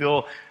wants you to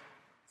feel...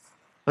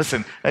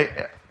 Listen,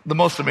 the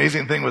most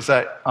amazing thing was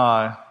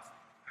that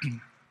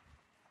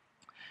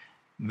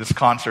this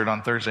concert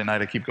on Thursday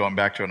night, I keep going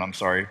back to it, I'm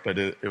sorry, but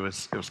it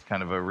was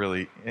kind of a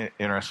really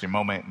interesting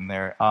moment in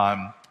there.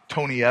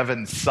 Tony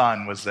Evans'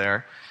 son was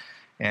there,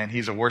 and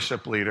he's a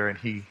worship leader, and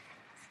he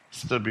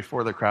stood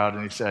before the crowd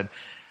and he said,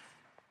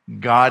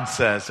 God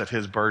says that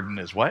his burden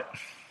is what?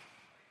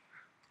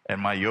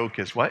 And my yoke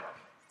is what?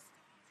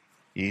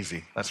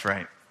 Easy. That's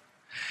right.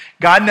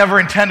 God never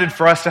intended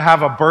for us to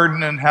have a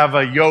burden and have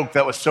a yoke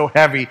that was so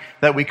heavy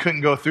that we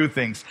couldn't go through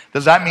things.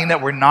 Does that mean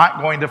that we're not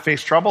going to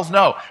face troubles?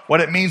 No.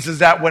 What it means is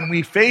that when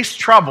we face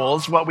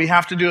troubles, what we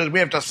have to do is we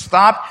have to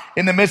stop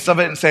in the midst of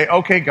it and say,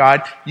 okay,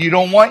 God, you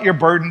don't want your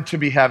burden to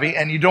be heavy,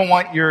 and you don't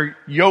want your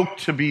yoke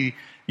to be,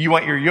 you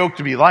want your yoke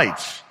to be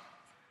light.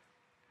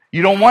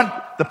 You don't want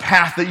the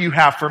path that you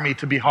have for me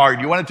to be hard.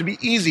 You want it to be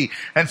easy.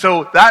 And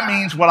so that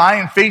means what I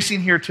am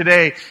facing here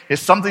today is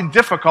something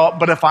difficult,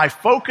 but if I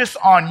focus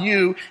on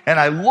you and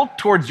I look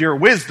towards your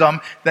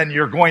wisdom, then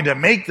you're going to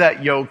make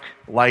that yoke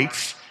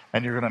light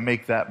and you're going to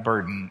make that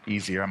burden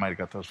easier. I might have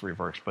got those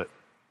reversed, but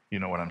you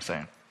know what I'm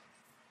saying.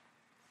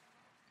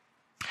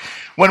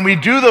 When we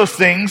do those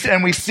things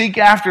and we seek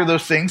after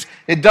those things,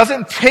 it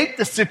doesn't take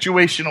the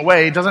situation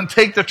away. It doesn't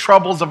take the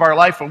troubles of our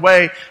life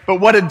away. But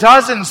what it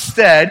does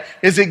instead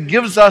is it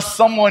gives us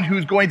someone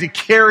who's going to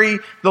carry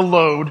the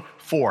load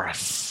for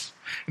us.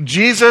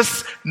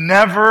 Jesus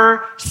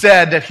never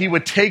said that he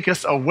would take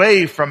us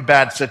away from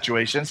bad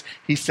situations.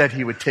 He said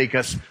he would take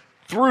us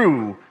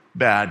through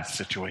bad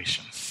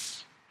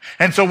situations.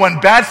 And so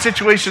when bad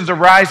situations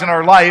arise in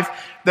our life,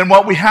 then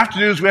what we have to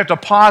do is we have to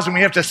pause and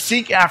we have to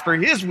seek after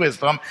his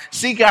wisdom,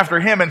 seek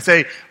after him and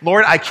say,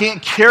 Lord, I can't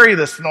carry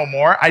this no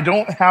more. I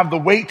don't have the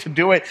weight to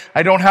do it.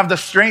 I don't have the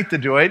strength to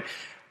do it.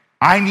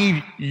 I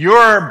need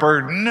your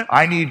burden.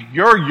 I need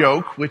your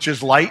yoke, which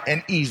is light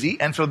and easy.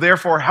 And so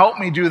therefore help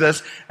me do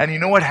this. And you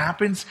know what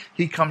happens?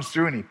 He comes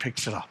through and he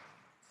picks it up.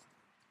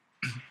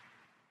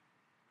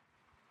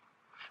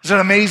 It's an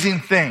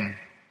amazing thing.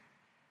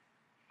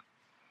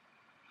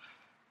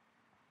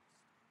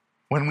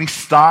 When we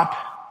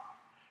stop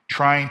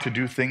trying to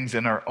do things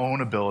in our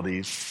own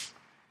abilities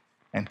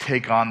and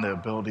take on the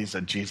abilities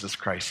that Jesus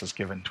Christ has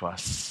given to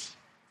us,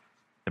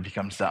 it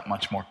becomes that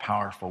much more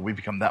powerful. We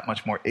become that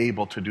much more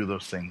able to do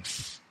those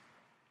things.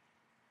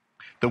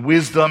 The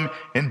wisdom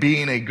in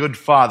being a good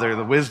father,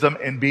 the wisdom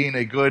in being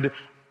a good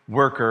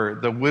worker,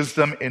 the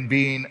wisdom in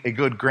being a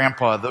good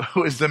grandpa, the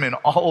wisdom in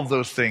all of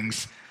those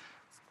things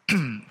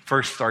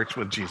first starts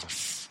with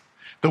Jesus.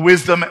 The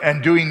wisdom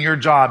and doing your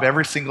job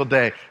every single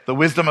day. The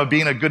wisdom of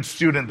being a good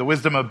student. The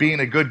wisdom of being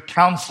a good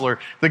counselor.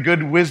 The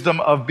good wisdom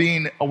of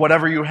being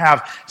whatever you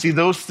have. See,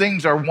 those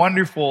things are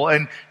wonderful,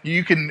 and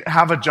you can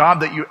have a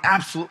job that you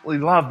absolutely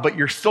love, but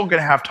you're still going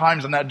to have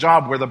times on that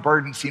job where the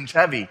burden seems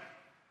heavy.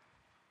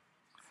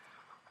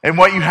 And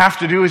what you have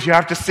to do is you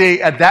have to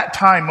say at that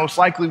time, most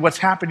likely what's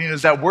happening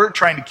is that we're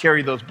trying to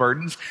carry those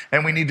burdens,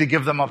 and we need to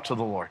give them up to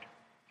the Lord.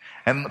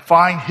 And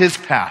find His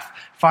path.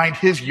 Find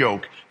His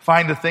yoke.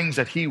 Find the things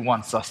that He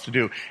wants us to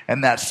do.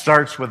 And that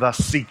starts with us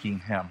seeking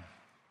Him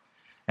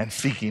and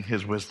seeking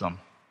His wisdom.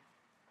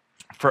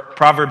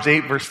 Proverbs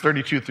 8, verse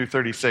 32 through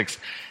 36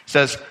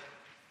 says,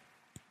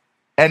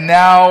 "And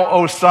now,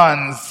 O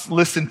sons,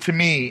 listen to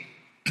me.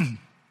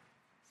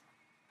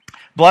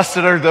 Blessed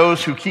are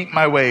those who keep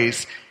my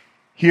ways.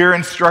 Hear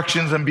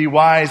instructions and be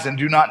wise and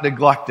do not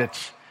neglect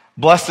it.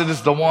 Blessed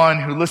is the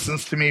one who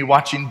listens to me,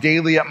 watching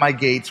daily at my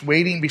gates,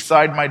 waiting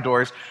beside my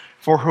doors.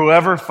 For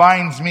whoever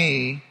finds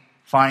me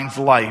finds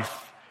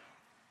life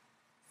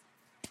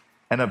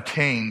and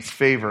obtains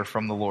favor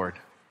from the Lord.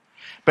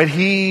 But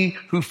he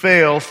who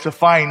fails to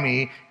find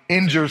me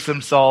injures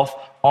himself.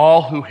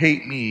 All who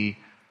hate me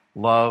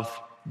love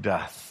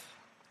death."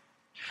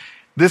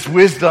 This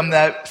wisdom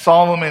that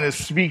Solomon is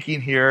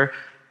speaking here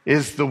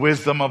is the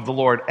wisdom of the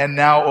Lord. "And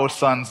now, O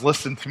sons,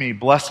 listen to me.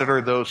 Blessed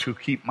are those who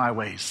keep my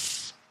ways."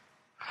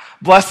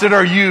 Blessed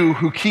are you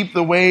who keep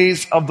the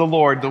ways of the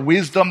Lord, the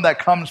wisdom that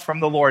comes from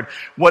the Lord.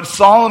 What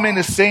Solomon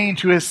is saying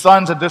to his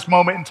sons at this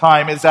moment in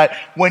time is that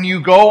when you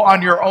go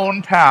on your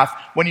own path,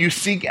 when you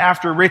seek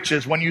after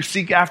riches, when you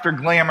seek after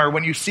glamour,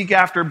 when you seek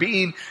after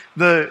being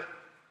the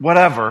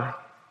whatever,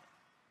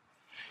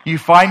 you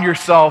find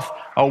yourself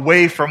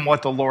away from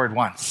what the Lord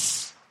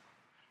wants.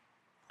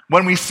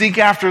 When we seek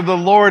after the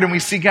Lord and we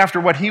seek after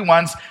what He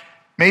wants,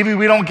 maybe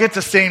we don't get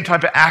the same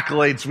type of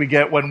accolades we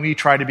get when we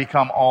try to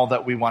become all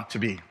that we want to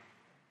be.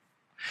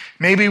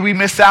 Maybe we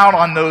miss out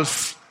on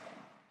those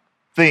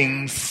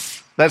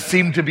things that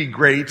seem to be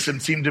great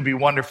and seem to be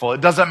wonderful.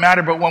 It doesn't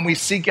matter, but when we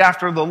seek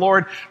after the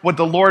Lord, what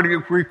the Lord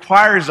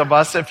requires of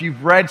us, if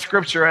you've read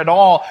Scripture at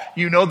all,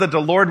 you know that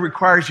the Lord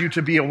requires you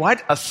to be a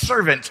what? A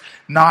servant,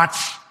 not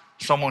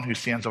someone who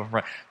stands up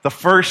front. The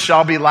first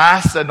shall be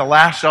last, and the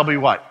last shall be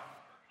what?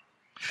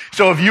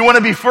 So if you want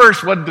to be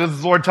first, what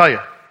does the Lord tell you?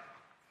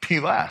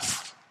 Be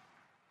last.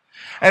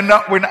 And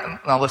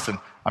now listen,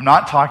 I'm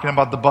not talking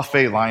about the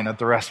buffet line at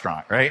the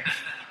restaurant, right?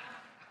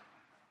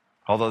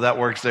 Although that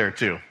works there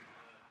too.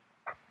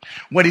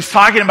 What He's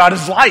talking about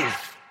is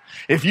life.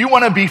 If you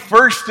want to be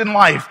first in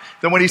life,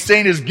 then what He's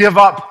saying is give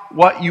up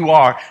what you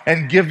are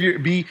and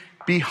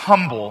be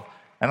humble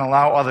and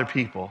allow other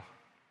people.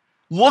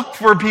 Look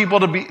for people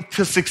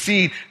to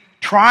succeed.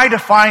 Try to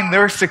find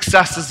their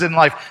successes in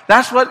life.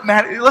 That's what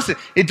matters. Listen,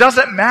 it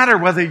doesn't matter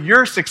whether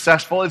you're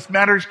successful. It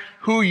matters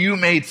who you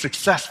made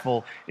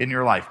successful in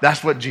your life.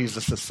 That's what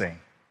Jesus is saying.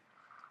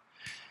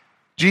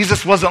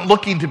 Jesus wasn't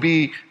looking to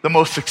be the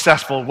most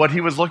successful. What He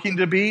was looking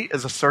to be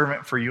is a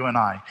servant for you and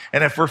I.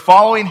 And if we're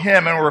following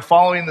Him and we're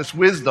following this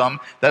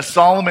wisdom that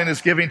Solomon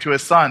is giving to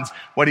his sons,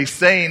 what he's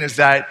saying is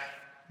that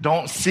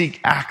don't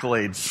seek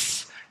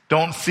accolades.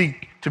 Don't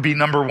seek to be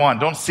number one.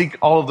 Don't seek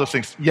all of those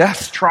things.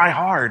 Yes, try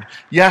hard.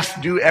 Yes,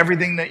 do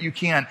everything that you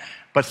can,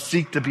 but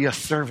seek to be a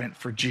servant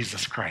for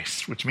Jesus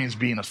Christ, which means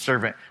being a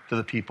servant to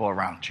the people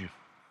around you.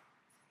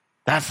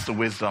 That's the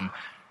wisdom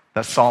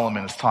that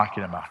Solomon is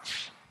talking about.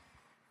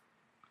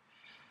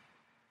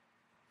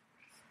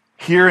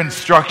 Hear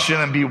instruction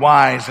and be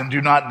wise and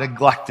do not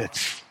neglect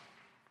it.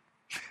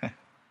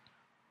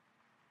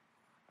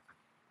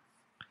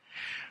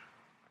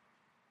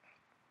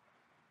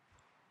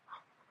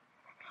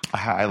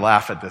 I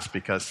laugh at this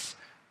because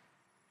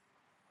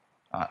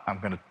I'm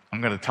going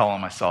to tell on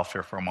myself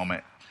here for a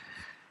moment.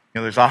 You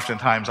know, there's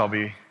oftentimes I'll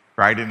be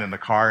riding in the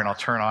car and I'll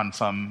turn on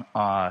some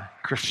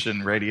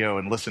Christian radio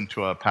and listen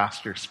to a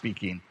pastor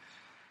speaking,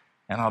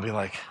 and I'll be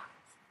like,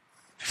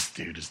 this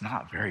dude is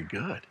not very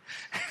good.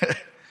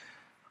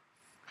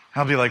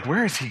 I'll be like,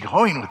 where is he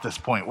going with this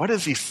point? What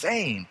is he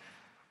saying?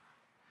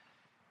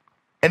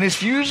 And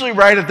it's usually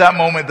right at that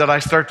moment that I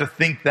start to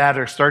think that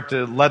or start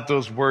to let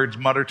those words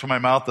mutter to my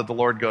mouth that the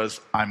Lord goes,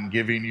 I'm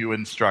giving you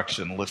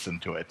instruction, listen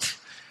to it.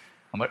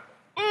 I'm like,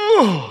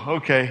 ooh,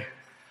 okay.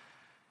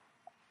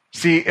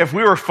 See, if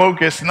we were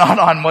focused not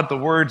on what the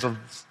words of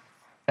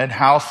and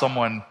how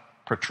someone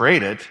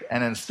portrayed it,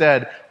 and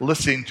instead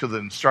listening to the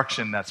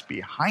instruction that's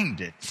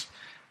behind it,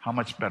 how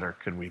much better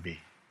could we be?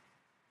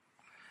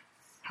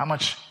 How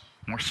much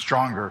more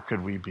stronger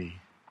could we be?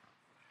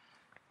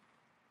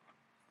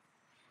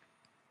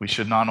 We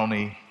should not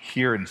only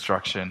hear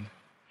instruction,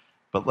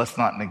 but let's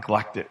not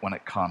neglect it when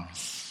it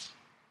comes.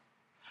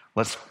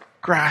 Let's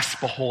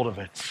grasp a hold of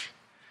it.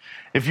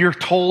 If you're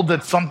told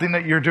that something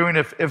that you're doing,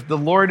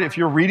 if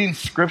you're reading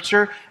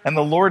Scripture and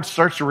the Lord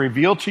starts to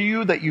reveal to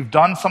you that you've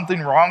done something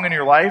wrong in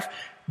your life,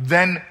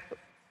 then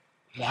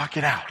walk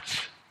it out.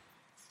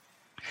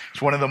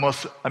 It's one of the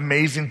most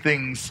amazing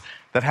things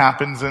that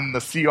happens in the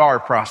CR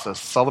process,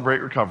 Celebrate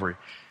Recovery.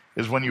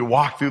 is when you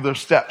walk through those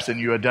steps and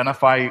you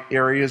identify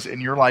areas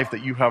in your life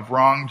that you have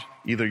wronged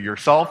either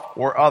yourself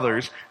or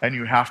others, and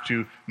you have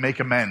to make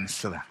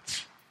amends to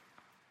that.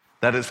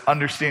 That is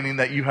understanding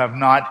that you have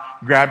not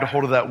grabbed a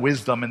hold of that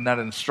wisdom and that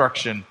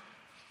instruction,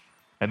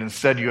 and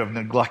instead you have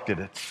neglected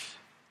it.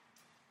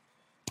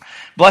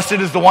 Blessed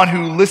is the one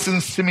who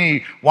listens to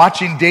me,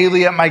 watching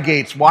daily at my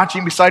gates,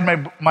 watching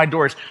beside my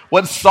doors.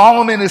 What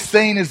Solomon is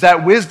saying is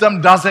that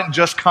wisdom doesn't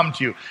just come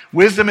to you.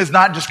 Wisdom is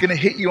not just going to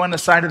hit you on the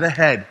side of the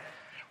head.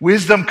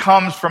 Wisdom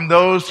comes from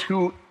those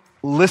who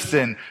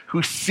listen,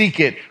 who seek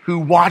it, who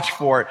watch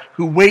for it,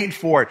 who wait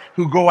for it,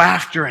 who go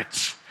after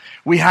it.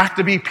 We have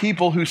to be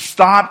people who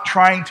stop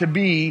trying to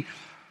be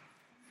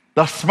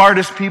the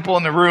smartest people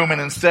in the room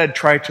and instead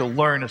try to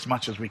learn as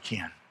much as we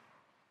can.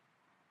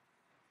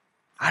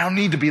 I don't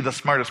need to be the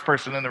smartest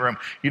person in the room.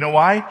 You know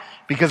why?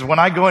 Because when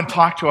I go and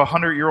talk to a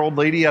 100-year-old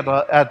lady at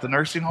the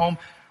nursing home,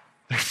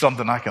 there's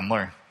something I can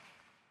learn.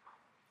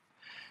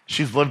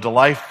 She's lived a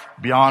life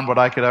beyond what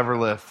I could ever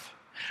live.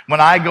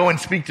 When I go and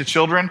speak to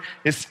children,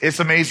 it's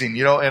amazing,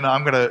 and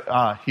I'm going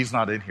to, he's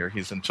not in here,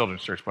 he's in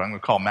children's church, but I'm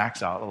going to call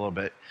Max out a little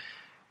bit.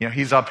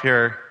 He's up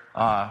here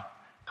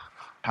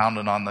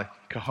pounding on the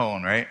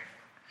cajon, right?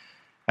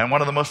 And one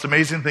of the most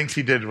amazing things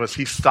he did was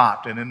he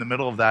stopped, and in the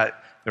middle of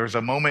that, there was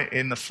a moment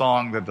in the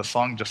song that the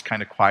song just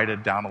kind of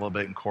quieted down a little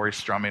bit, and Corey's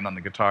strumming on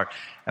the guitar,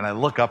 and I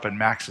look up and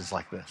Max is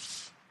like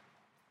this.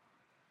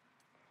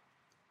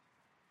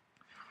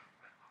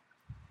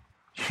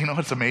 You know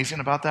what's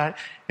amazing about that?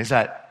 Is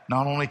that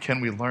not only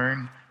can we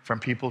learn from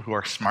people who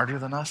are smarter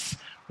than us,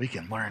 we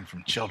can learn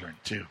from children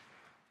too.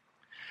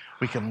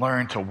 We can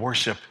learn to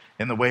worship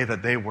in the way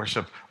that they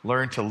worship,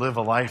 learn to live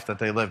a life that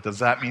they live. Does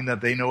that mean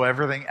that they know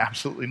everything?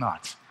 Absolutely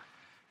not.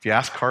 If you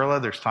ask Carla,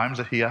 there's times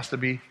that he has to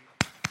be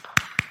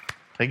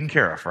taken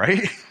care of,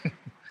 right?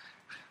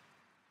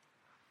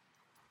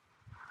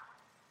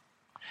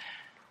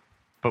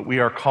 But we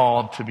are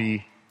called to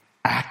be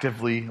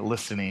actively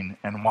listening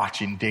and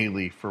watching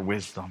daily for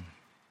wisdom.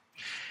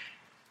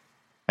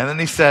 And then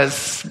he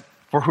says,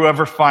 for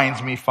whoever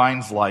finds me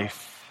finds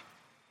life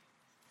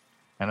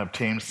and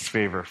obtains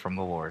favor from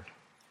the Lord.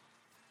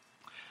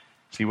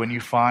 See, when you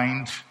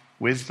find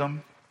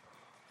wisdom,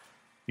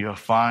 you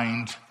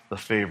find the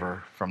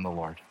favor from the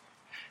Lord.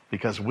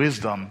 Because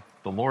wisdom,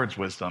 the Lord's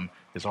wisdom,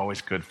 is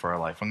always good for our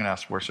life. I'm going to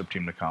ask the worship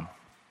team to come.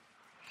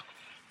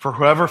 For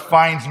whoever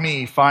finds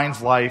me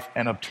finds life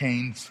and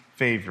obtains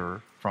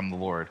favor from the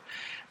Lord.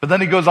 But then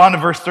he goes on to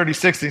verse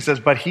 36 and he says,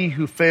 but he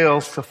who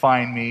fails to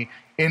find me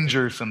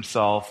injures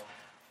himself.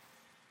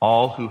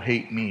 All who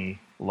hate me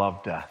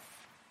love death.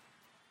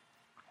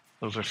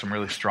 Those are some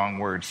really strong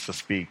words to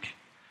speak.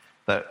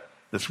 That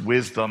this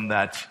wisdom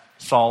that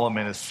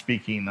Solomon is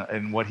speaking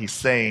and what he's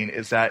saying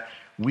is that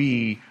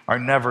we are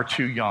never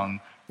too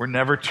young. We're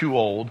never too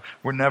old.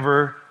 We're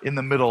never in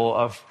the middle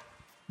of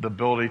the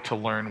ability to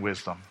learn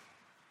wisdom.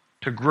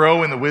 To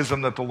grow in the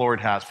wisdom that the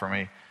Lord has for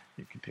me.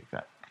 You can take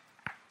that.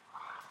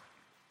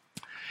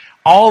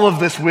 All of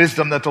this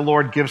wisdom that the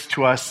Lord gives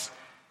to us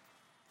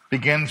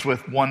begins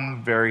with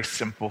one very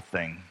simple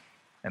thing.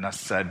 And that's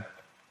said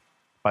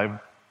by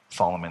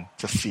Solomon,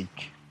 to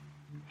seek.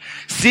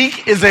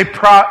 Seek is a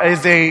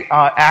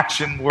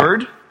action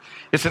word.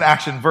 It's an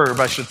action verb,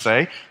 I should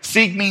say.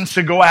 Seek means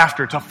to go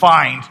after, to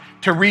find,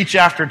 to reach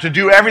after, to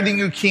do everything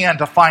you can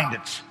to find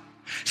it.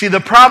 See, the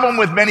problem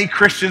with many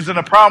Christians and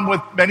the problem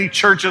with many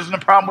churches and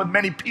the problem with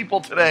many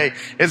people today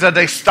is that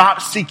they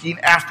stop seeking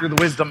after the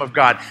wisdom of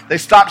God. They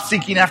stop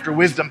seeking after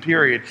wisdom,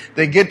 period.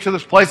 They get to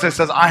this place that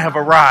says, I have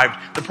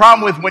arrived. The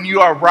problem with when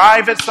you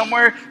arrive at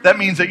somewhere, that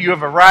means that you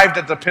have arrived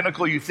at the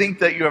pinnacle. You think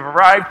that you have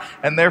arrived,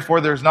 and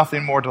therefore there's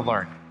nothing more to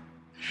learn.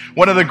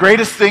 One of the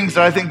greatest things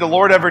that I think the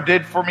Lord ever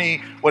did for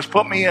me was He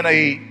put me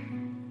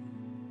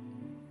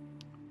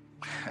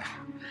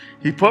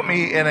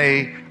in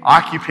a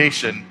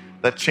occupation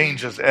that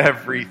changes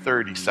every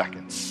 30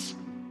 seconds.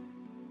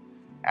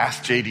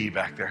 Ask JD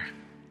back there.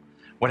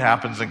 What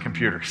happens in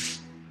computers?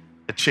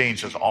 It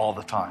changes all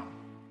the time.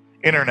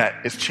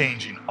 Internet is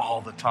changing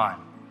all the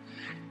time.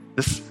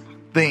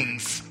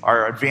 Things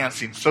are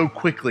advancing so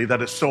quickly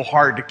that it's so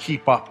hard to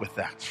keep up with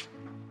that.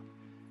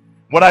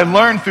 What I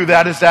learned through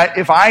that is that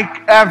if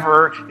I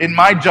ever, in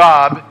my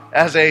job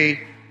as a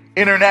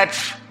internet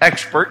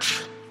expert,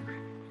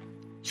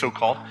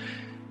 so-called,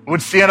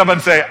 would stand up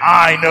and say,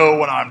 I know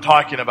what I'm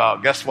talking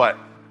about. Guess what?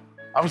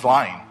 I was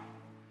lying.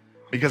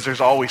 Because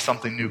there's always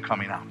something new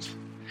coming out.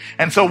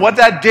 And so what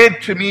that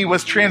did to me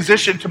was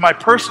transition to my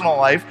personal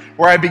life,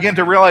 where I began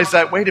to realize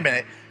that, wait a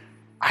minute,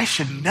 I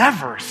should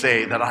never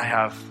say that I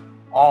have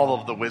all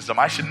of the wisdom.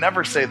 I should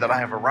never say that I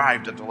have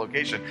arrived at the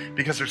location,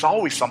 because there's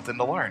always something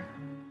to learn.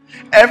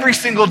 Every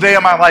single day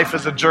of my life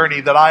is a journey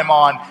that I'm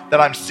on,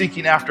 that I'm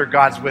seeking after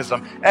God's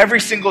wisdom.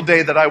 Every single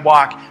day that I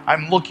walk,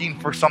 I'm looking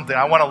for something.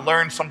 I want to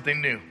learn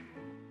something new.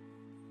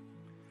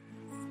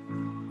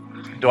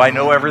 Do I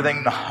know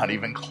everything? Not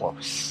even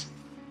close.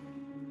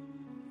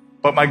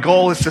 But my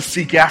goal is to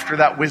seek after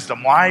that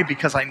wisdom. Why?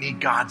 Because I need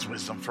God's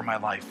wisdom for my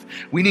life.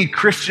 We need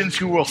Christians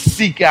who will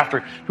seek after,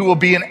 who will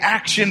be an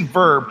action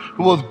verb,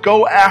 who will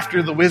go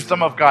after the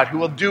wisdom of God, who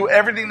will do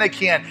everything they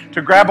can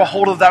to grab a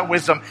hold of that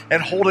wisdom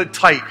and hold it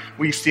tight.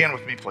 Will you stand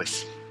with me,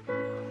 please?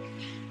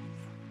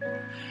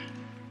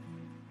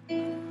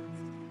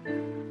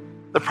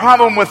 The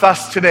problem with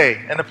us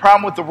today, and the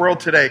problem with the world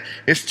today,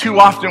 is too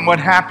often what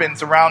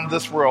happens around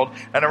this world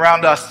and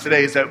around us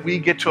today is that we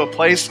get to a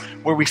place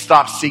where we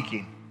stop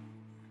seeking.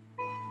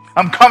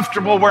 I'm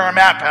comfortable where I'm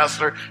at,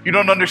 Pastor. You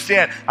don't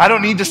understand. I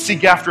don't need to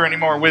seek after any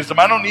more wisdom.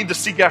 I don't need to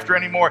seek after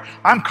any more.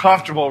 I'm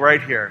comfortable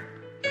right here.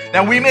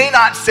 Now, we may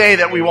not say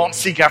that we won't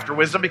seek after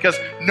wisdom because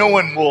no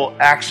one will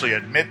actually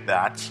admit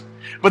that.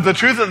 But the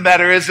truth of the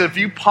matter is, if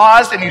you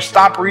pause and you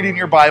stop reading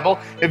your Bible,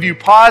 if you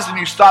pause and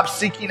you stop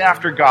seeking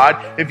after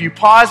God, if you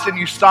pause and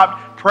you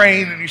stop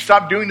praying and you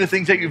stop doing the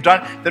things that you've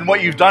done, then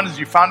what you've done is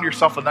you found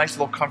yourself a nice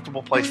little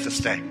comfortable place to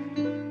stay.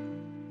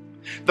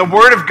 The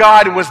Word of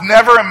God was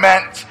never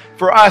meant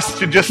for us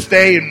to just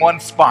stay in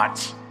one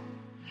spot,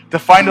 to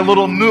find a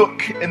little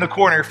nook in the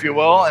corner, if you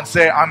will, and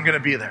say, I'm going to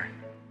be there.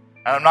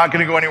 And I'm not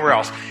going to go anywhere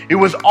else. It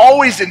was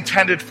always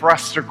intended for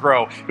us to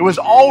grow. It was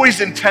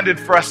always intended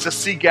for us to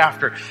seek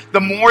after.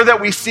 The more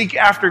that we seek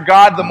after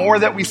God, the more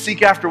that we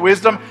seek after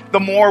wisdom, the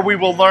more we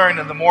will learn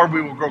and the more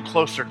we will grow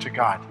closer to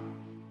God.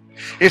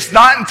 It's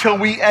not until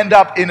we end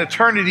up in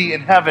eternity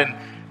in heaven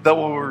that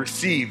we will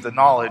receive the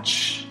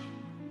knowledge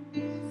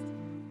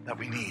that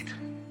we need.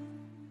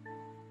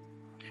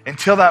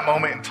 Until that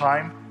moment in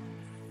time,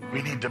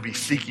 we need to be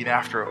seeking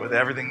after it with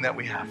everything that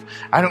we have.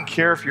 I don't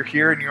care if you're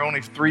here and you're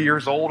only 3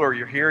 years old or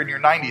you're here and you're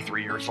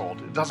 93 years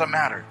old. It doesn't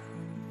matter.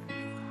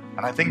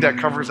 And I think that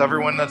covers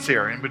everyone that's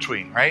here in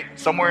between, right?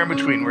 Somewhere in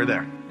between, we're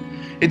there.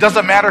 It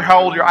doesn't matter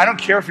how old you are. I don't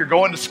care if you're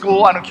going to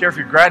school. I don't care if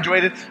you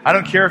graduated. I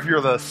don't care if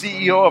you're the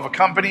CEO of a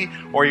company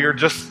or you're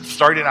just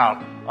starting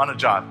out on a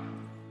job.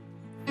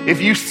 If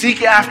you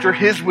seek after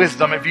His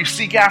wisdom, if you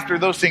seek after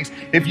those things,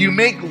 if you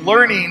make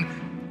learning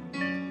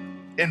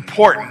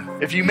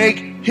important, if you make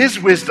His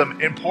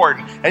wisdom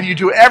important, and you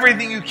do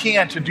everything you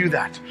can to do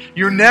that,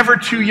 you're never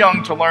too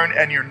young to learn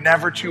and you're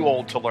never too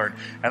old to learn.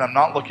 And I'm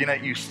not looking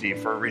at you, Steve,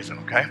 for a reason,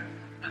 okay?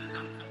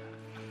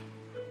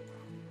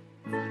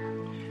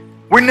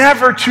 We're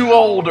never too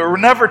old or we're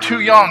never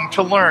too young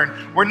to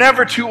learn. We're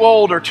never too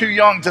old or too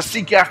young to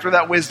seek after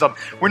that wisdom.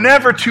 We're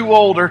never too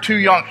old or too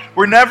young.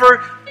 We're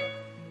never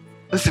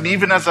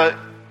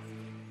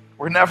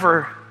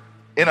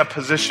in a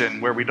position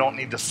where we don't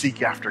need to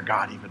seek after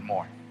God even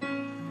more.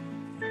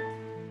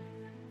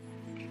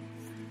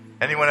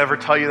 Anyone ever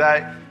tell you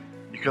that?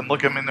 You can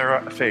look them in their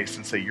face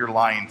and say, you're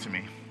lying to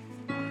me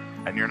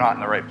and you're not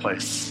in the right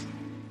place.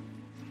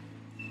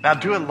 Now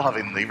do it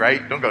lovingly,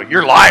 right? Don't go,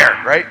 you're a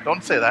liar, right?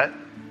 Don't say that.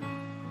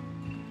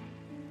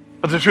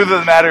 But the truth of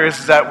the matter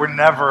is that we're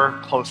never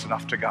close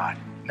enough to God.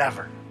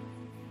 Never.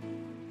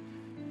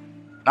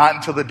 Not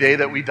until the day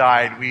that we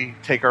died, we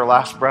take our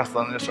last breath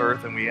on this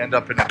earth and we end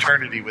up in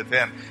eternity with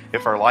Him.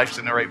 If our life's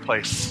in the right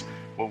place,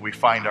 will we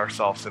find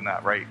ourselves in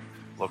that right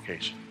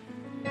location?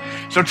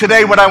 So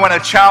today, what I want to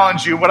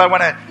challenge you, what I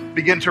want to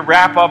begin to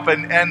wrap up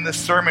and end this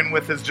sermon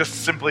with is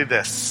just simply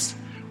this.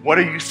 What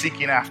are you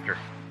seeking after?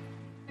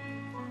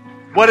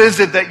 What is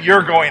it that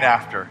you're going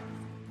after?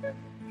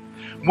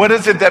 What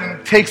is it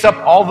that takes up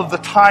all of the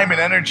time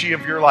and energy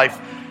of your life?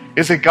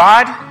 Is it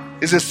God?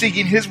 Is it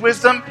seeking His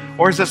wisdom?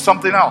 Or is it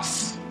something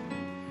else?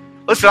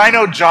 Listen, I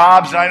know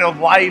jobs, and I know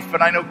life,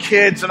 and I know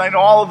kids, and I know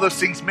all of those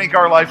things make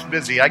our lives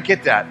busy. I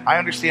get that. I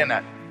understand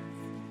that.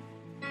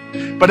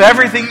 But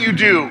everything you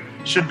do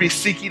should be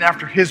seeking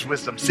after His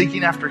wisdom,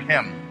 seeking after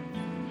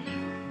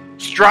Him,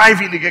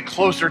 striving to get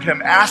closer to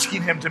Him,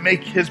 asking Him to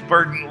make His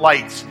burden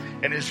light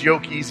and His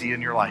yoke easy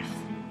in your life.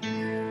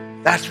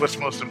 That's what's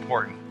most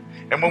important.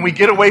 And when we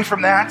get away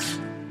from that,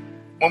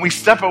 when we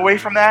step away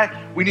from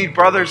that, we need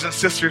brothers and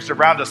sisters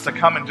around us to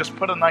come and just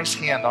put a nice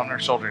hand on our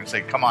shoulder and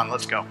say, come on,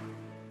 let's go.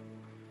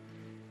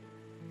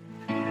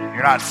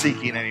 You're not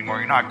seeking anymore.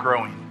 You're not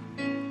growing.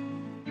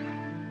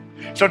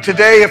 So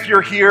today, if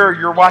you're here or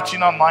you're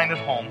watching online at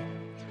home,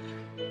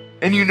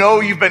 and you know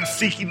you've been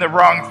seeking the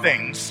wrong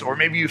things, or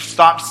maybe you've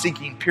stopped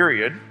seeking,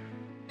 period,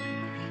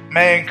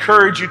 may I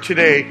encourage you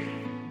today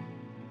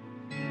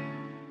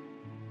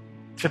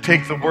to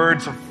take the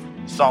words of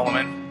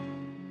Solomon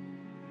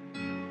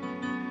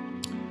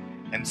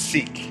and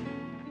seek,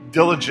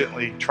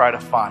 diligently try to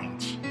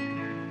find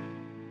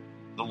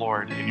the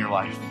Lord in your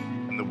life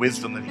and the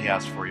wisdom that He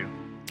has for you.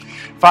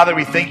 Father,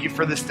 we thank You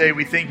for this day.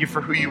 We thank You for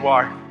who You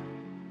are.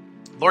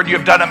 Lord, You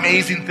have done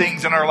amazing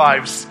things in our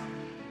lives.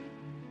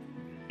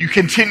 You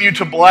continue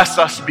to bless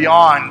us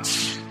beyond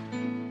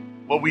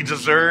what we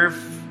deserve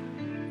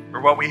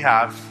or what we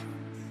have.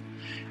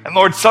 And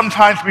Lord,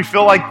 sometimes we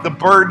feel like the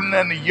burden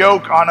and the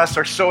yoke on us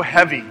are so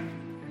heavy.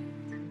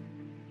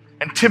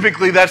 And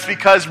typically that's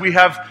because we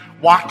have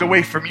walked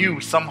away from You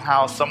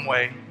somehow, some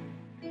way.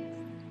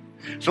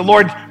 So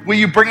Lord, will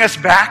You bring us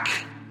back?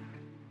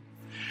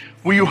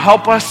 Will You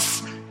help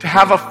us to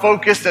have a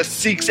focus that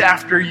seeks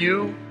after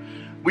You?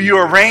 Will you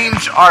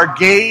arrange our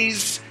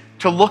gaze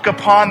to look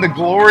upon the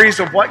glories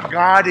of what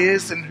God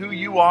is and who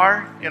you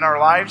are in our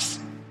lives?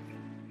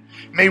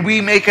 May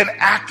we make an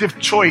active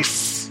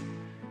choice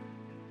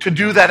to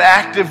do that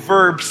active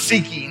verb,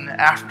 seeking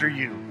after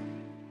you.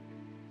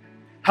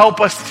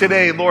 Help us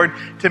today, Lord,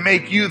 to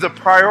make you the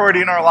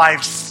priority in our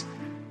lives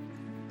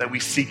that we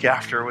seek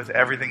after with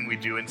everything we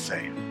do and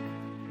say.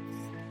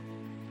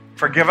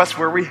 Forgive us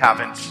where we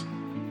haven't,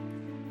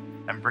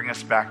 and bring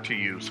us back to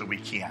you so we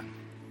can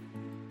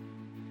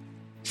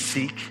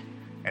seek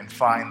and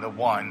find the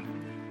one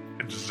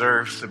who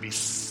deserves to be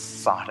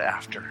sought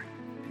after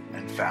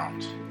and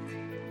found.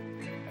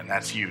 And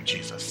that's you,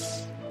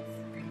 Jesus.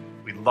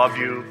 We love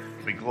you,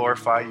 we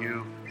glorify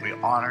you, we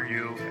honor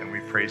you, and we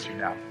praise you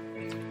now.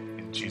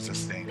 In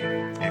Jesus' name,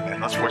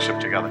 amen. Let's worship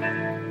together.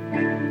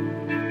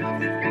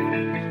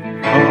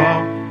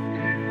 Oh,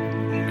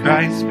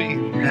 Christ be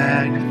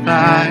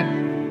magnified.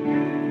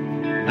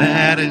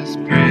 Let his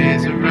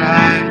praise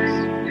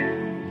arise.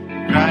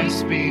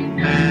 Christ be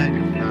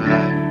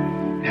magnified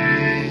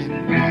in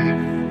me.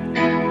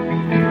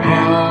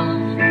 Oh,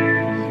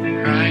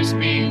 Christ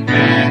be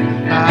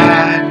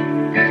magnified.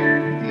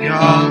 The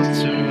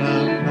altar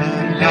of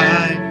my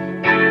life.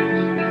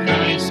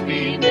 Christ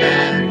be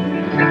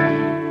magnified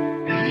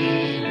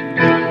in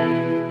me.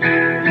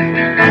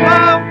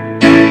 Oh,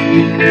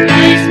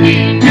 Christ be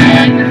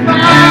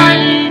magnified.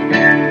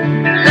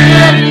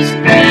 Let his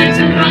praise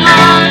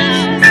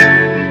arise.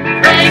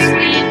 Christ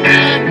be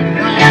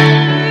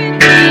magnified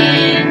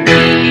in me.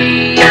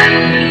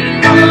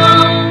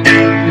 Oh,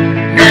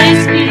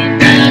 Christ be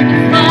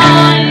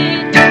magnified.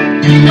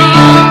 The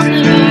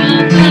altar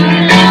of my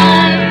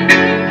life.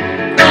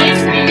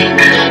 Christ be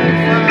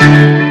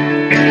magnified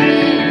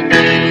in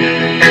me.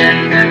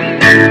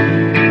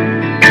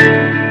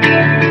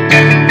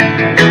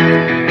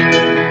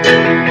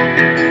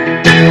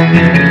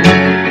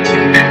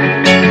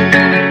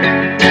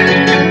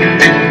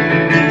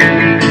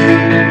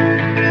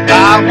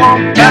 I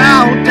won't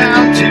bow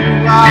down to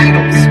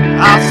idols.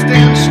 I'll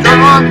stand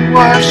strong and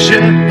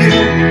worship you.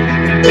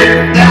 If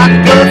that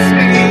puts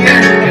me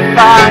in the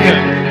fire,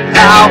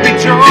 I'll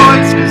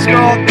rejoice because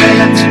you're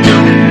there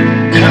too.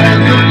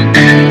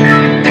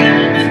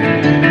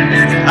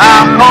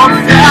 I'll hold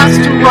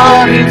fast to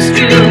what is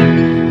true.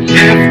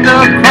 If the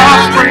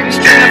cross brings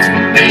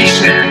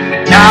transformation,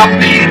 I'll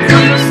be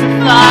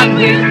crucified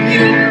with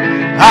you.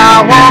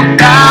 I won't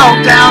bow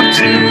down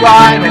to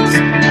idols.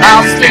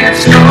 I'll stand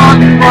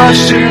strong and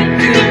worship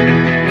you.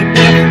 And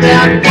if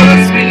that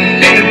puts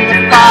me in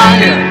the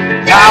fire,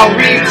 I'll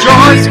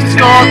rejoice because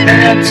you're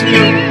there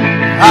too.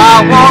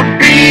 I won't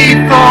be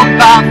fooled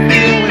by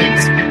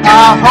feelings.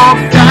 I'll hold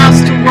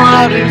fast to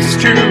what is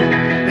true.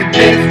 And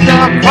if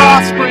the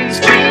cross brings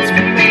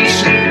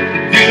transformation,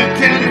 you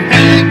can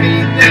hang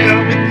me there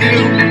with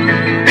you.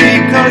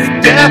 Because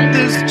death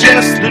is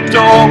just the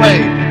doorway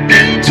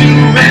into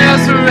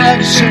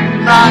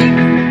resurrection life.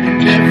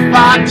 And if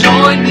I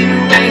join you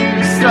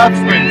in your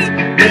sufferings,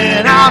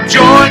 then I'll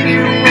join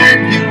you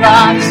when you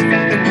rise.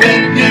 And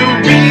when you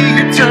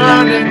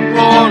return in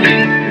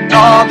glory, and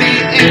all the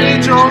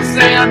angels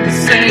and the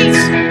saints,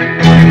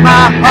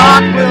 my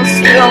heart will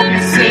still be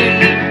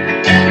singing,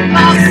 and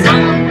my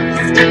soul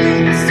will still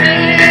be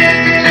singing.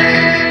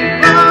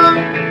 Oh,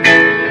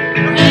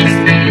 Christ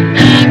be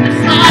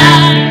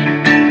magnified.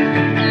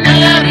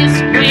 Let his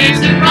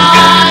praise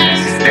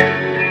arise.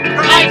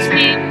 Christ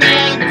be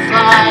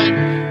magnified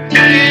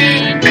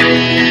in me.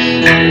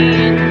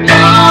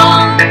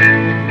 Oh,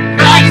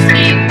 Christ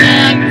be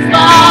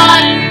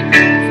magnified.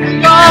 The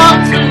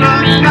altar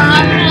of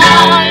my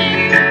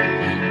life.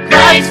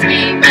 Christ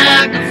be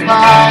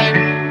magnified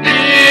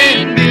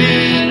in me.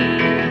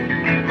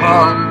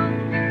 Oh,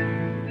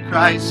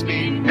 Christ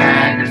be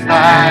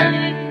magnified.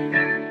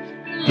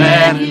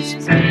 Let his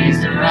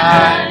praise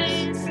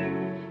arise.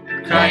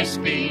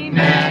 Christ be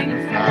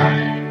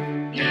magnified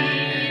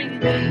in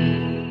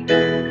me.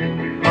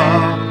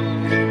 Oh,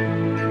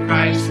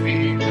 Christ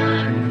be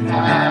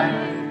magnified.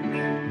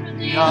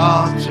 The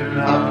altar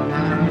of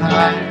my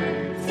life.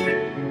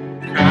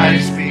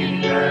 Christ be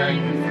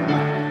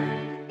magnified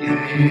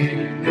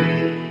in me.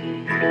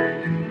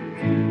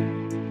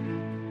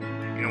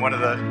 You know, one of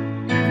the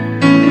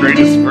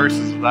greatest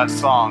verses of that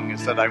song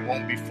is that I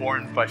won't be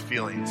formed by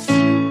feelings.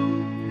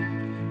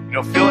 You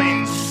know,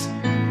 feelings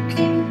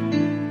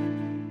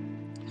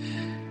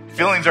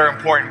are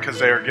important because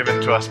they are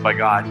given to us by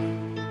God.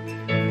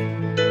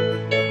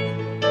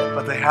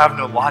 But they have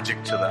no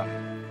logic to them.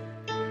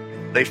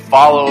 They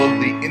follow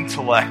the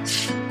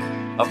intellect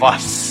of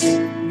us.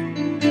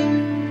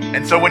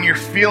 And so when you're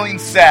feeling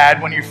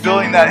sad, when you're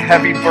feeling that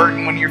heavy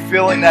burden, when you're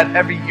feeling that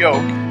heavy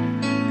yoke,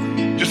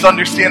 just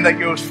understand that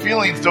those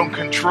feelings don't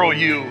control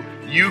you.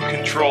 You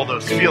control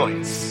those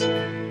feelings.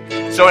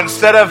 So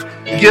instead of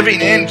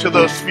giving in to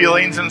those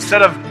feelings,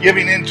 instead of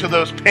giving in to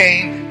those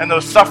pain and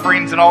those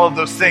sufferings and all of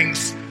those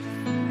things,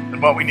 then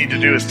what we need to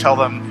do is tell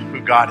them who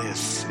God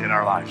is in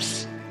our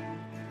lives.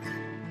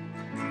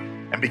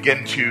 And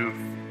begin to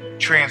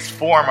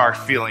transform our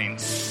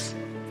feelings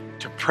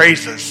to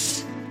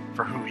praises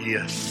for who he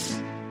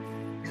is.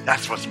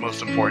 That's what's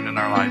most important in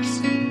our lives.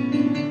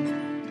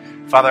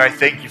 Father, I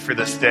thank you for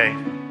this day.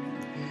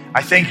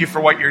 I thank you for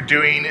what you're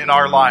doing in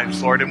our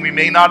lives, Lord, and we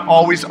may not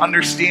always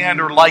understand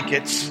or like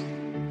it.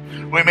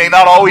 We may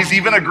not always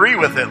even agree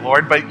with it,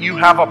 Lord, but you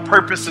have a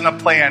purpose and a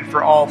plan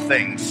for all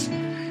things.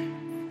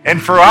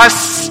 And for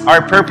us,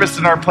 our purpose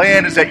and our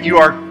plan is that you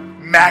are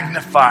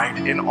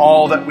magnified in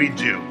all that we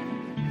do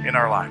in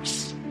our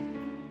lives.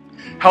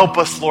 Help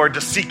us, Lord,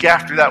 to seek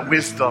after that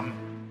wisdom.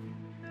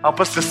 Help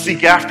us to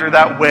seek after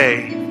that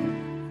way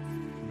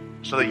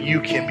so that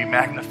you can be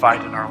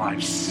magnified in our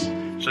lives,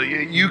 so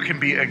that you can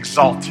be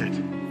exalted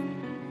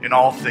in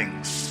all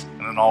things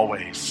and in all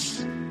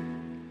ways.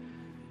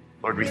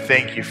 Lord, we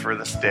thank you for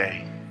this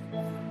day.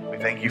 We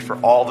thank you for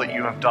all that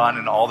you have done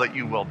and all that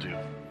you will do.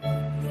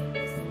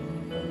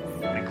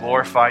 We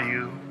glorify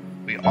you.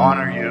 We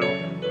honor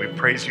you. We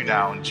praise you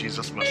now in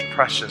Jesus' most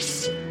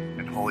precious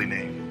and holy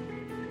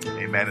name.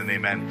 Amen and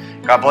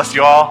amen. God bless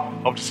you all.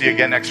 Hope to see you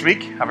again next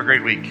week. Have a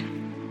great week.